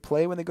 how they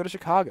play when they go to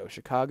Chicago.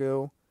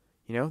 Chicago,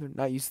 they're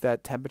not used to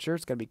that temperature.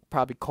 It's going to be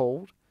probably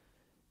cold.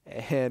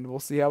 And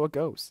we'll see how it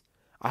goes.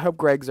 I hope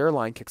Greg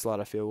Zuerlein kicks a lot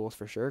of field goals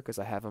for sure because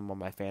I have him on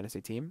my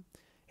fantasy team.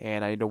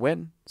 And I need to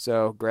win.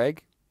 So,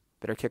 Greg,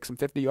 better kick some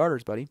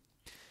 50-yarders, buddy.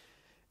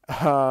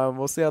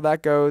 We'll see how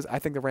that goes. I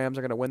think the Rams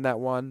are going to win that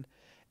one.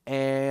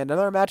 And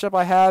another matchup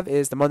I have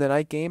is the Monday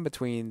night game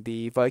between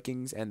the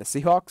Vikings and the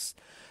Seahawks.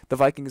 The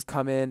Vikings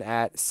come in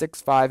at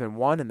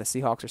 6-5-1, and the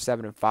Seahawks are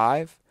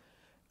 7-5.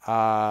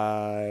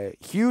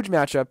 Huge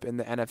matchup in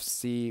the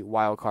NFC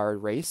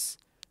wildcard race.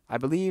 I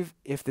believe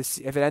if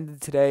it ended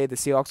today, the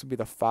Seahawks would be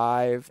the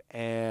 5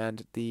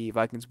 and the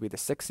Vikings would be the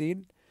 6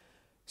 seed.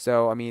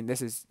 So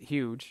this is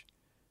huge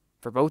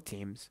for both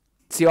teams.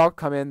 Seahawks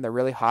come in, they're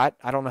really hot.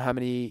 I don't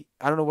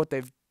know what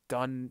they've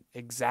done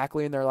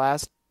exactly in their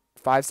last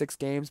 5-6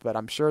 games, but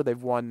I'm sure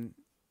they've won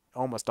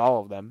almost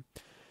all of them.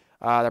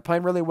 They're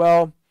playing really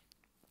well.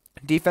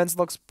 Defense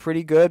looks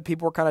pretty good.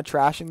 People were kind of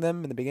trashing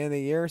them in the beginning of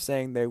the year,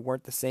 saying they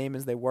weren't the same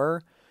as they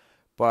were.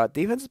 But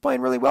defense is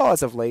playing really well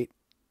as of late.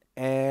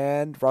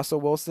 And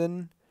Russell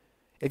Wilson,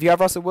 if you have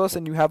Russell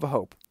Wilson, you have a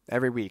hope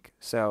every week.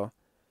 So,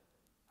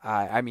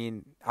 I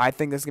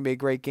think this is going to be a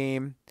great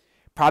game.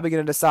 Probably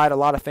going to decide a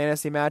lot of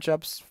fantasy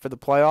matchups for the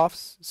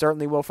playoffs.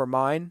 Certainly will for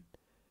mine.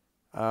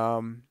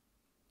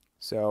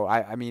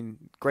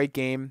 Great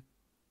game.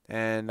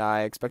 And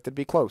I expect it to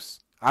be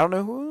close. I don't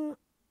know who.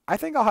 I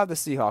think I'll have the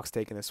Seahawks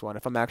taking this one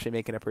if I'm actually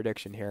making a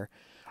prediction here.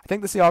 I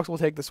think the Seahawks will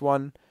take this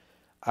one.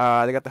 They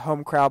got the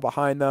home crowd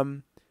behind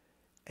them.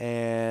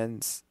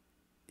 And,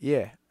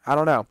 yeah, I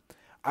don't know.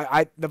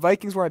 the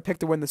Vikings were I picked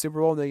to win the Super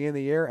Bowl in the beginning of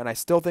the year, and I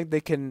still think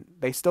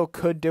they still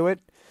could do it.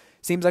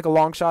 Seems like a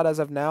long shot as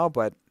of now,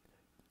 but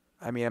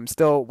I mean, I'm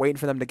still waiting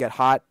for them to get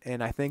hot,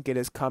 and I think it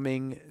is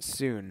coming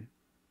soon.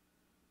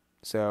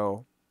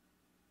 So,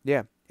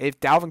 yeah, if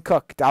Dalvin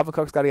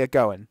Cook's got to get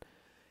going,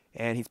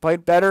 and he's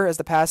played better as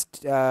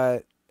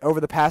over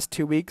the past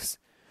 2 weeks.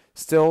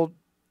 Still,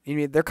 I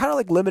mean, they're kind of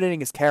like limiting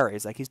his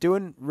carries. Like he's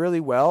doing really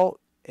well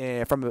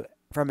from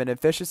an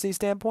efficiency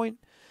standpoint,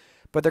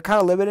 but they're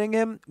kind of limiting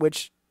him,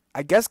 which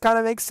I guess kind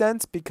of makes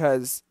sense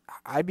because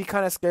I'd be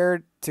kind of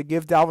scared to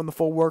give Dalvin the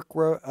full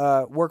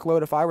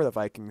workload if I were the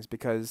Vikings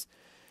because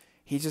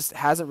he just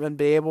hasn't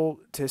been able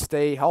to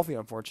stay healthy,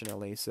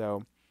 unfortunately.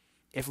 So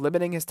if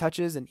limiting his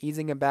touches and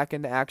easing him back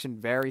into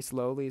action very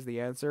slowly is the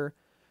answer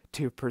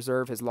to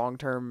preserve his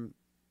long-term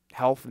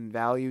health and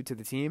value to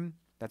the team,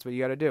 that's what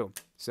you got to do.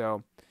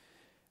 So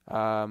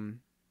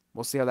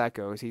we'll see how that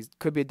goes. He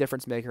could be a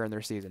difference maker in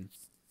their season.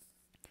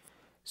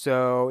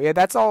 So, yeah,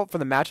 that's all for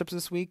the matchups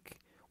this week.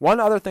 One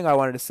other thing I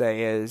wanted to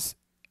say is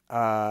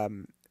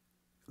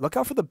look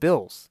out for the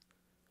Bills.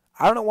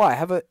 I don't know why.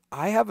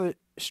 I have a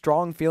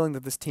strong feeling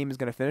that this team is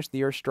going to finish the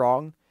year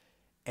strong.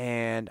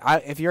 And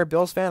if you're a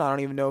Bills fan, I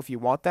don't even know if you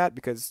want that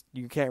because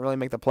you can't really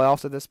make the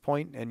playoffs at this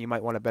point, and you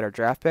might want a better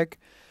draft pick.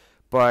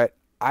 But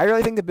I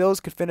really think the Bills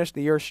could finish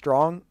the year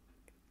strong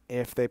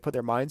if they put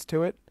their minds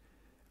to it.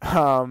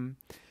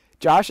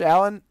 Josh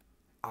Allen,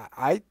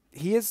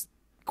 he has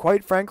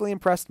quite frankly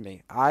impressed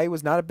me. I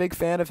was not a big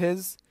fan of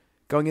his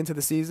going into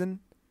the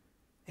season,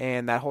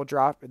 and that whole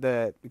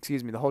the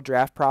whole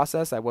draft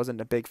process. I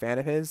wasn't a big fan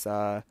of his.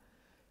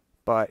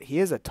 But he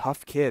is a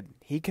tough kid.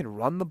 He can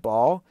run the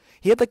ball.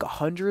 He had like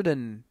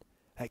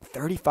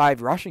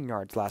 135 rushing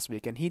yards last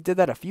week, and he did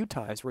that a few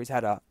times where he's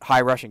had a high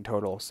rushing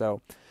total.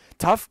 So,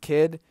 tough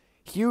kid,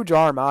 huge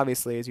arm,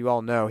 obviously, as you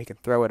all know. He can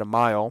throw it a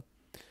mile.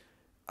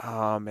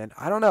 And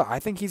I don't know. I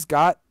think he's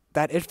got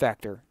that it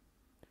factor.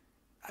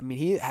 I mean,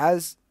 he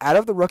has, out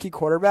of the rookie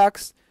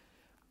quarterbacks,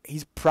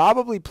 he's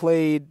probably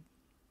played,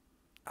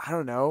 I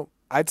don't know,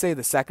 I'd say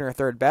the second or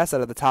third best out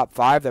of the top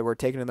 5 that were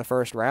taken in the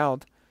first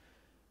round.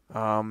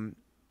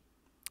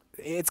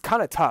 It's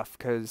kind of tough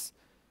because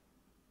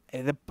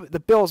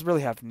the Bills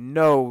really have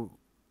no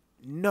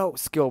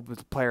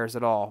skilled players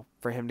at all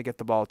for him to get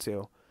the ball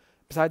to.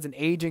 Besides an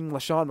aging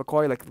LaShawn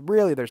McCoy, like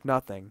really there's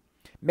nothing.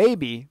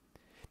 Maybe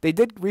they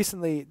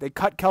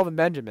cut Kelvin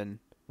Benjamin,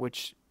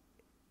 which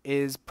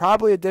is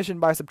probably addition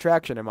by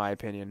subtraction in my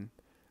opinion.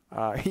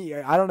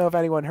 I don't know if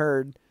anyone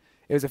heard,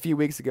 it was a few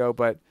weeks ago,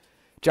 but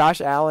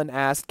Josh Allen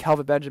asked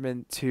Kelvin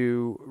Benjamin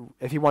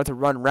if he wanted to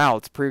run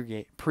routes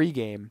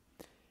pregame,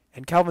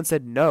 and Kelvin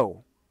said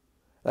no.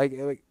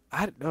 Kelvin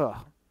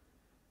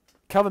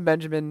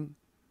Benjamin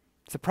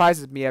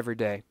surprises me every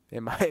day,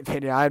 in my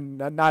opinion. I'm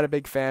not a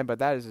big fan, but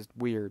that is just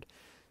weird.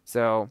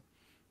 So,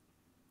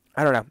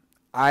 I don't know.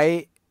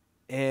 I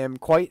am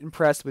quite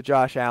impressed with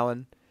Josh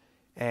Allen,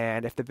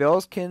 and if the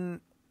Bills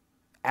can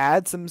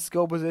add some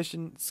skill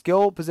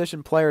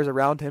position players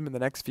around him in the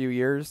next few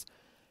years,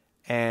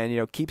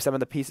 and keep some of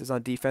the pieces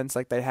on defense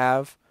like they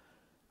have,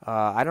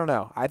 I don't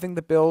know. I think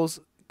the Bills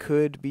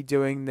could be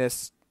doing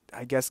this,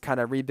 I guess,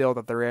 kind of rebuild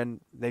that they're in.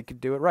 They could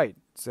do it right.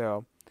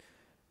 So,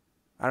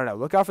 I don't know.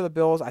 Look out for the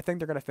Bills. I think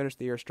they're going to finish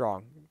the year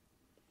strong.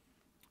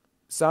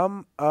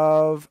 I'm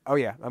going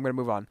to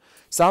move on.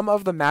 Some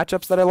of the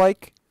matchups that I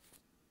like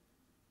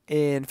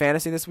in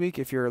fantasy this week,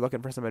 if you're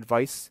looking for some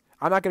advice,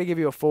 I'm not going to give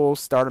you a full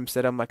start 'em,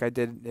 sit 'em like I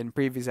did in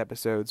previous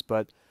episodes,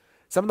 but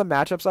some of the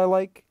matchups I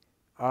like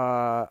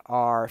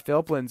are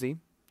Philip Lindsay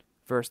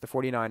versus the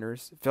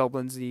 49ers. Philip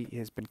Lindsay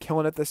has been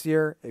killing it this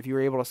year. If you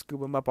were able to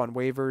scoop him up on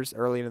waivers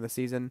early in the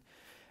season,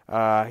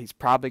 he's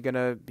probably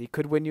he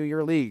could win you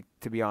your league,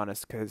 to be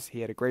honest, because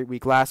he had a great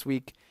week last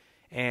week,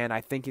 and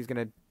I think he's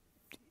going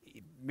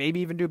to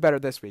maybe even do better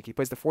this week. He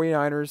plays the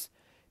 49ers.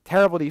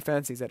 Terrible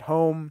defense. He's at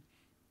home.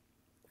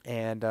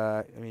 And,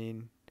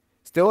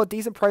 still a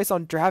decent price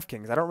on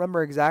DraftKings. I don't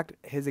remember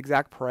his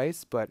exact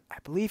price, but I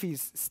believe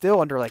he's still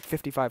under like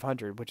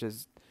 $5,500, which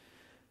is,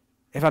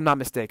 if I'm not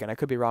mistaken. I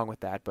could be wrong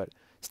with that, but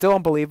still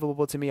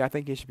unbelievable to me. I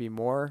think he should be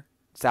more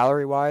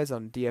salary-wise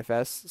on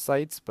DFS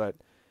sites, but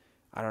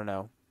I don't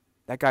know.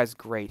 That guy's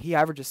great. He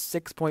averages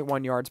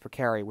 6.1 yards per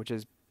carry, which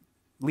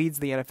leads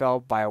the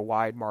NFL by a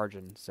wide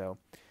margin. So,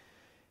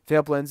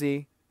 Philip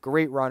Lindsay,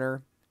 great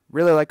runner.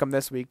 Really like him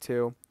this week,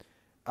 too.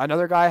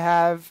 Another guy I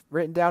have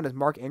written down is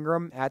Mark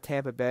Ingram at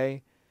Tampa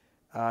Bay.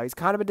 He's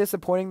kind of been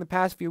disappointing the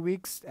past few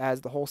weeks,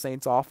 as the whole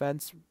Saints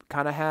offense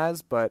kind of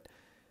has, but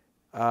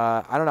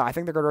I don't know. I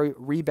think they're going to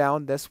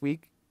rebound this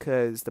week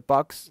because the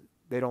Bucs,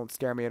 they don't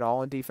scare me at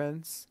all in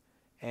defense.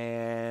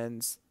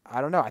 And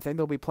I don't know. I think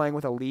they'll be playing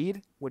with a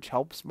lead, which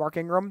helps Mark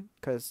Ingram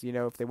because,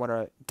 if they want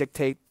to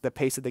dictate the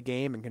pace of the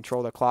game and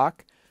control the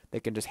clock, they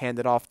can just hand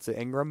it off to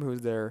Ingram,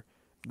 who's the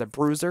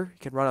bruiser. He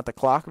can run out the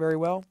clock very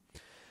well.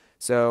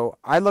 So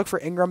I look for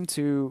Ingram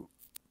to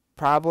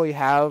probably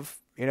have,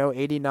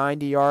 80,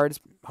 90 yards,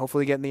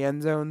 hopefully get in the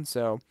end zone.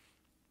 So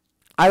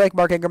I like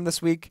Mark Ingram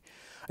this week.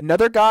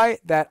 Another guy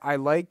that I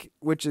like,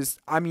 which is,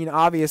 I mean,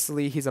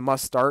 obviously he's a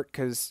must start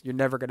because you're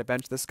never going to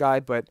bench this guy,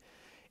 but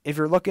if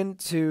you're looking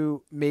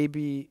to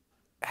maybe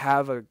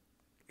have a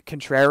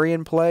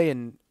contrarian play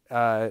in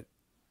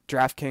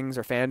DraftKings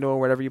or FanDuel or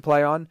whatever you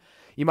play on,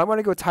 you might want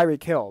to go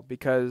Tyreek Hill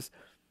because,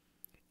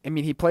 I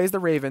mean, he plays the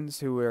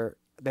Ravens,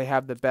 they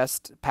have the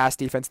best pass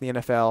defense in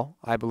the NFL,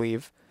 I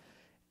believe.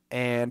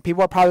 And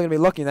people are probably going to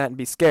be looking at that and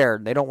be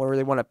scared. They don't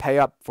really want to pay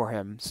up for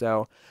him.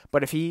 So,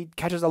 but if he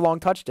catches a long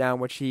touchdown,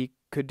 which he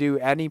could do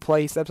any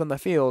play he steps on the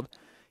field,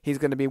 he's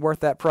going to be worth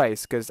that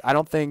price because I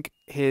don't think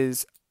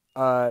his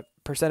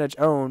percentage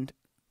owned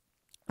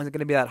isn't going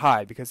to be that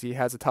high because he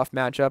has a tough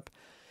matchup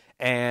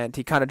and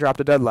he kind of dropped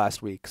a dud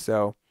last week.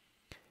 So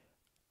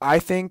I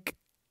think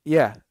you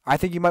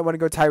might want to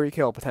go Tyreek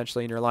Hill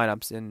potentially in your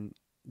lineups in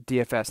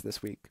DFS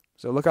this week.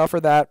 So look out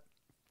for that.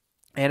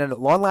 And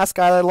one last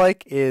guy that I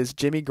like is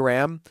Jimmy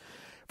Graham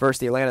versus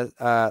the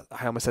I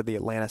almost said the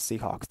Atlanta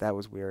Seahawks. That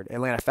was weird.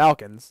 Atlanta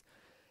Falcons.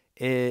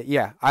 I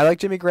like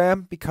Jimmy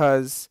Graham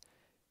because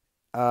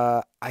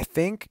I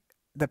think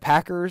the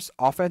Packers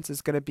offense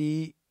is going to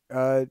be,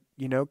 kind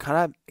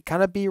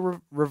of be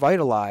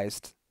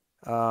revitalized.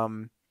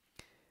 And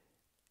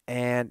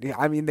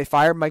I mean, they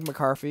fired Mike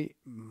McCarthy.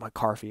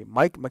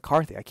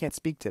 I can't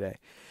speak today.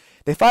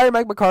 They fired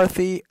Mike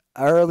McCarthy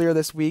earlier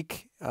this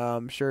week.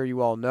 I'm sure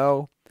you all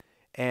know.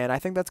 And I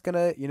think that's going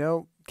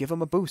to, give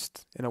them a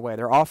boost in a way,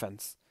 their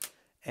offense.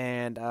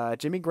 And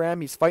Jimmy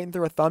Graham, he's fighting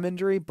through a thumb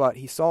injury, but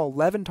he saw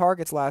 11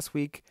 targets last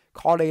week,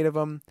 caught 8 of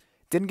them,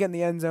 didn't get in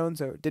the end zone,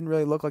 so it didn't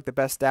really look like the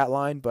best stat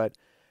line, but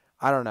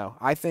I don't know.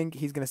 I think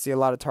he's going to see a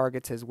lot of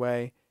targets his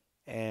way,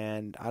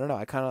 and I don't know.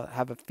 I kind of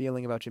have a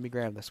feeling about Jimmy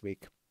Graham this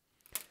week.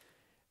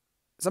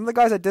 Some of the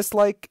guys I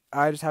dislike,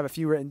 I just have a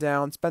few written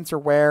down. Spencer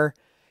Ware,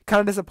 kind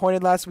of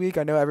disappointed last week.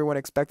 I know everyone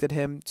expected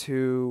him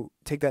to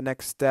take that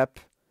next step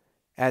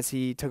as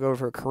he took over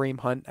for Kareem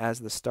Hunt as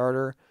the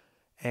starter.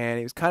 And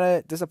he was kind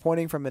of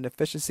disappointing from an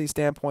efficiency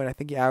standpoint. I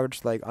think he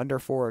averaged like under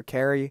 4 a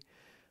carry,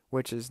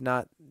 which is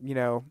not,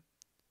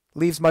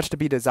 leaves much to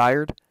be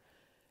desired.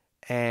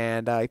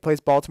 And he plays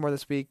Baltimore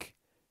this week.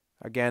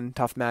 Again,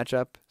 tough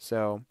matchup.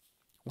 So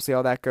we'll see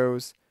how that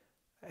goes.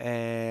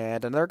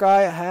 And another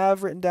guy I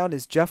have written down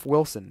is Jeff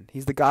Wilson.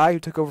 He's the guy who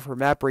took over for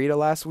Matt Breida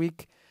last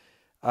week.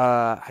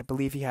 I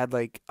believe he had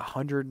like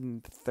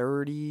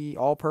 130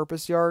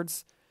 all-purpose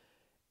yards.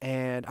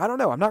 And I don't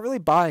know. I'm not really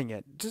buying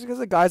it. Just because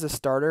the guy's a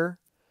starter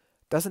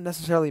doesn't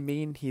necessarily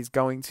mean he's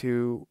going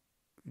to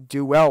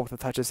do well with the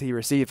touches he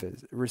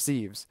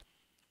receives.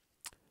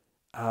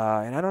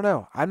 And I don't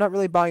know. I'm not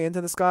really buying into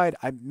this guy.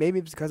 Maybe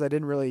it's because I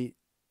didn't really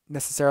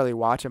necessarily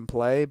watch him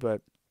play,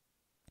 but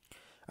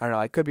I don't know.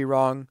 I could be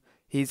wrong.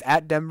 He's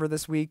at Denver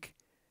this week,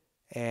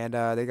 and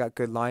they got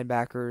good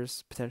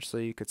linebackers.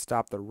 Potentially you could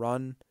stop the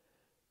run.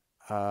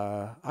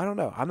 I don't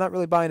know. I'm not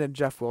really buying into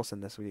Jeff Wilson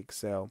this week,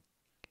 so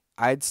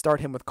I'd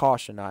start him with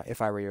caution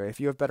if I were you. If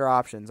you have better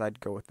options, I'd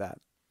go with that.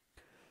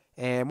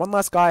 And one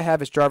last guy I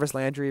have is Jarvis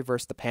Landry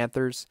versus the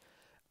Panthers.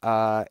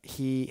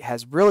 He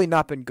has really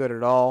not been good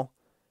at all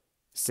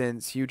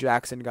since Hugh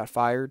Jackson got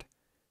fired,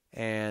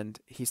 and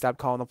he stopped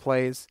calling the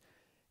plays.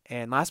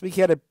 And last week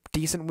he had a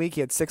decent week.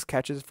 He had 6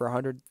 catches for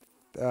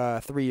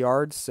 103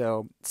 yards,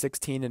 so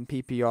 16 in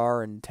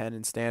PPR and 10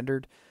 in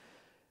standard.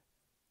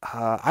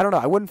 I don't know.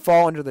 I wouldn't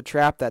fall under the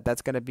trap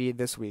that's going to be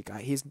this week.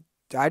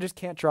 I just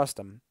can't trust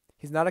him.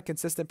 He's not a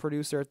consistent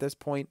producer at this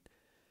point,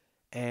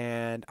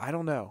 and I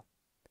don't know.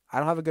 I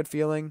don't have a good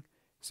feeling,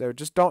 so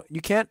you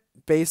can't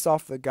base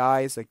off the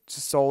guys like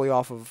just solely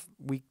off of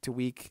week to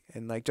week,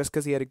 and like just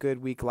because he had a good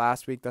week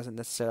last week doesn't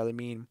necessarily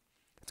mean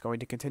it's going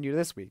to continue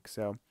this week.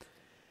 So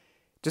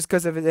just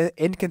because of his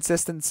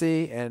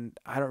inconsistency, and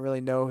I don't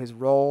really know his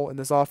role in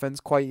this offense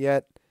quite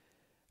yet,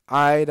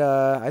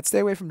 I'd stay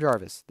away from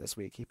Jarvis this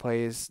week. He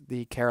plays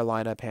the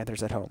Carolina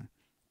Panthers at home.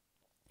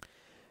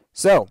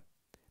 So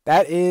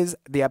that is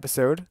the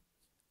episode.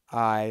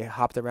 I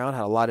hopped around,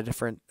 had a lot of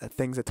different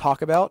things to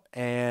talk about,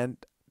 and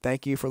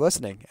thank you for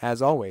listening,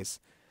 as always.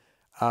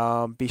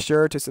 Be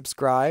sure to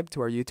subscribe to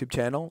our YouTube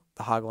channel,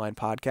 the Hog Line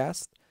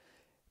Podcast.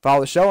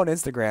 Follow the show on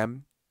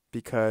Instagram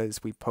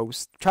because we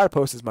try to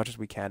post as much as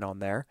we can on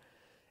there,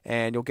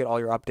 and you'll get all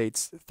your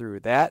updates through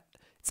that.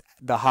 It's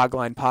the Hog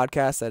Line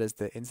Podcast. That is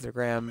the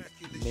Instagram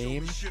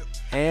name.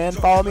 And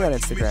follow me on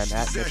Instagram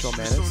at Mitchell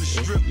Manis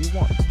if you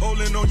want.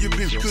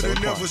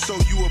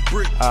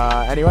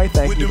 Anyway,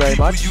 thank you very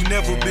much. And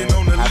have a good weekend,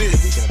 everyone.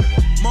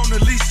 Mona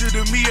Lisa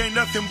to me ain't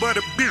nothing but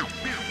a bill.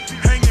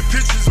 Hanging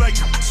pictures like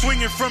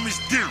swinging from his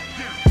dick.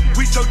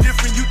 We so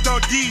different, you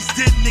thought these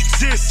didn't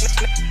exist.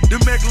 The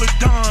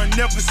Megalodon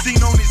never seen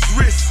on his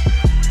wrist.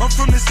 I'm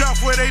from the South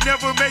where they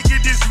never make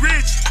it this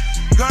rich.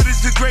 God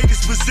is the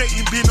greatest, but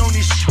Satan been on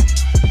his shit.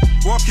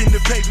 Walking the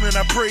pavement,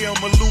 I pray I'm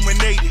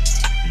illuminated.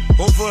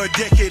 Over a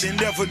decade and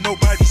never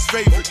nobody's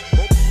favorite.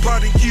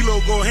 Pot and kilo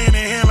go hand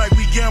in hand like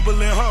we gamble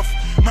and huff.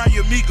 My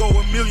amigo,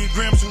 1,000,000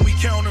 grams when we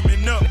count them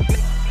and up.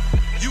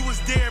 You was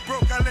dead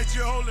broke, I let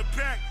you hold it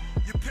back.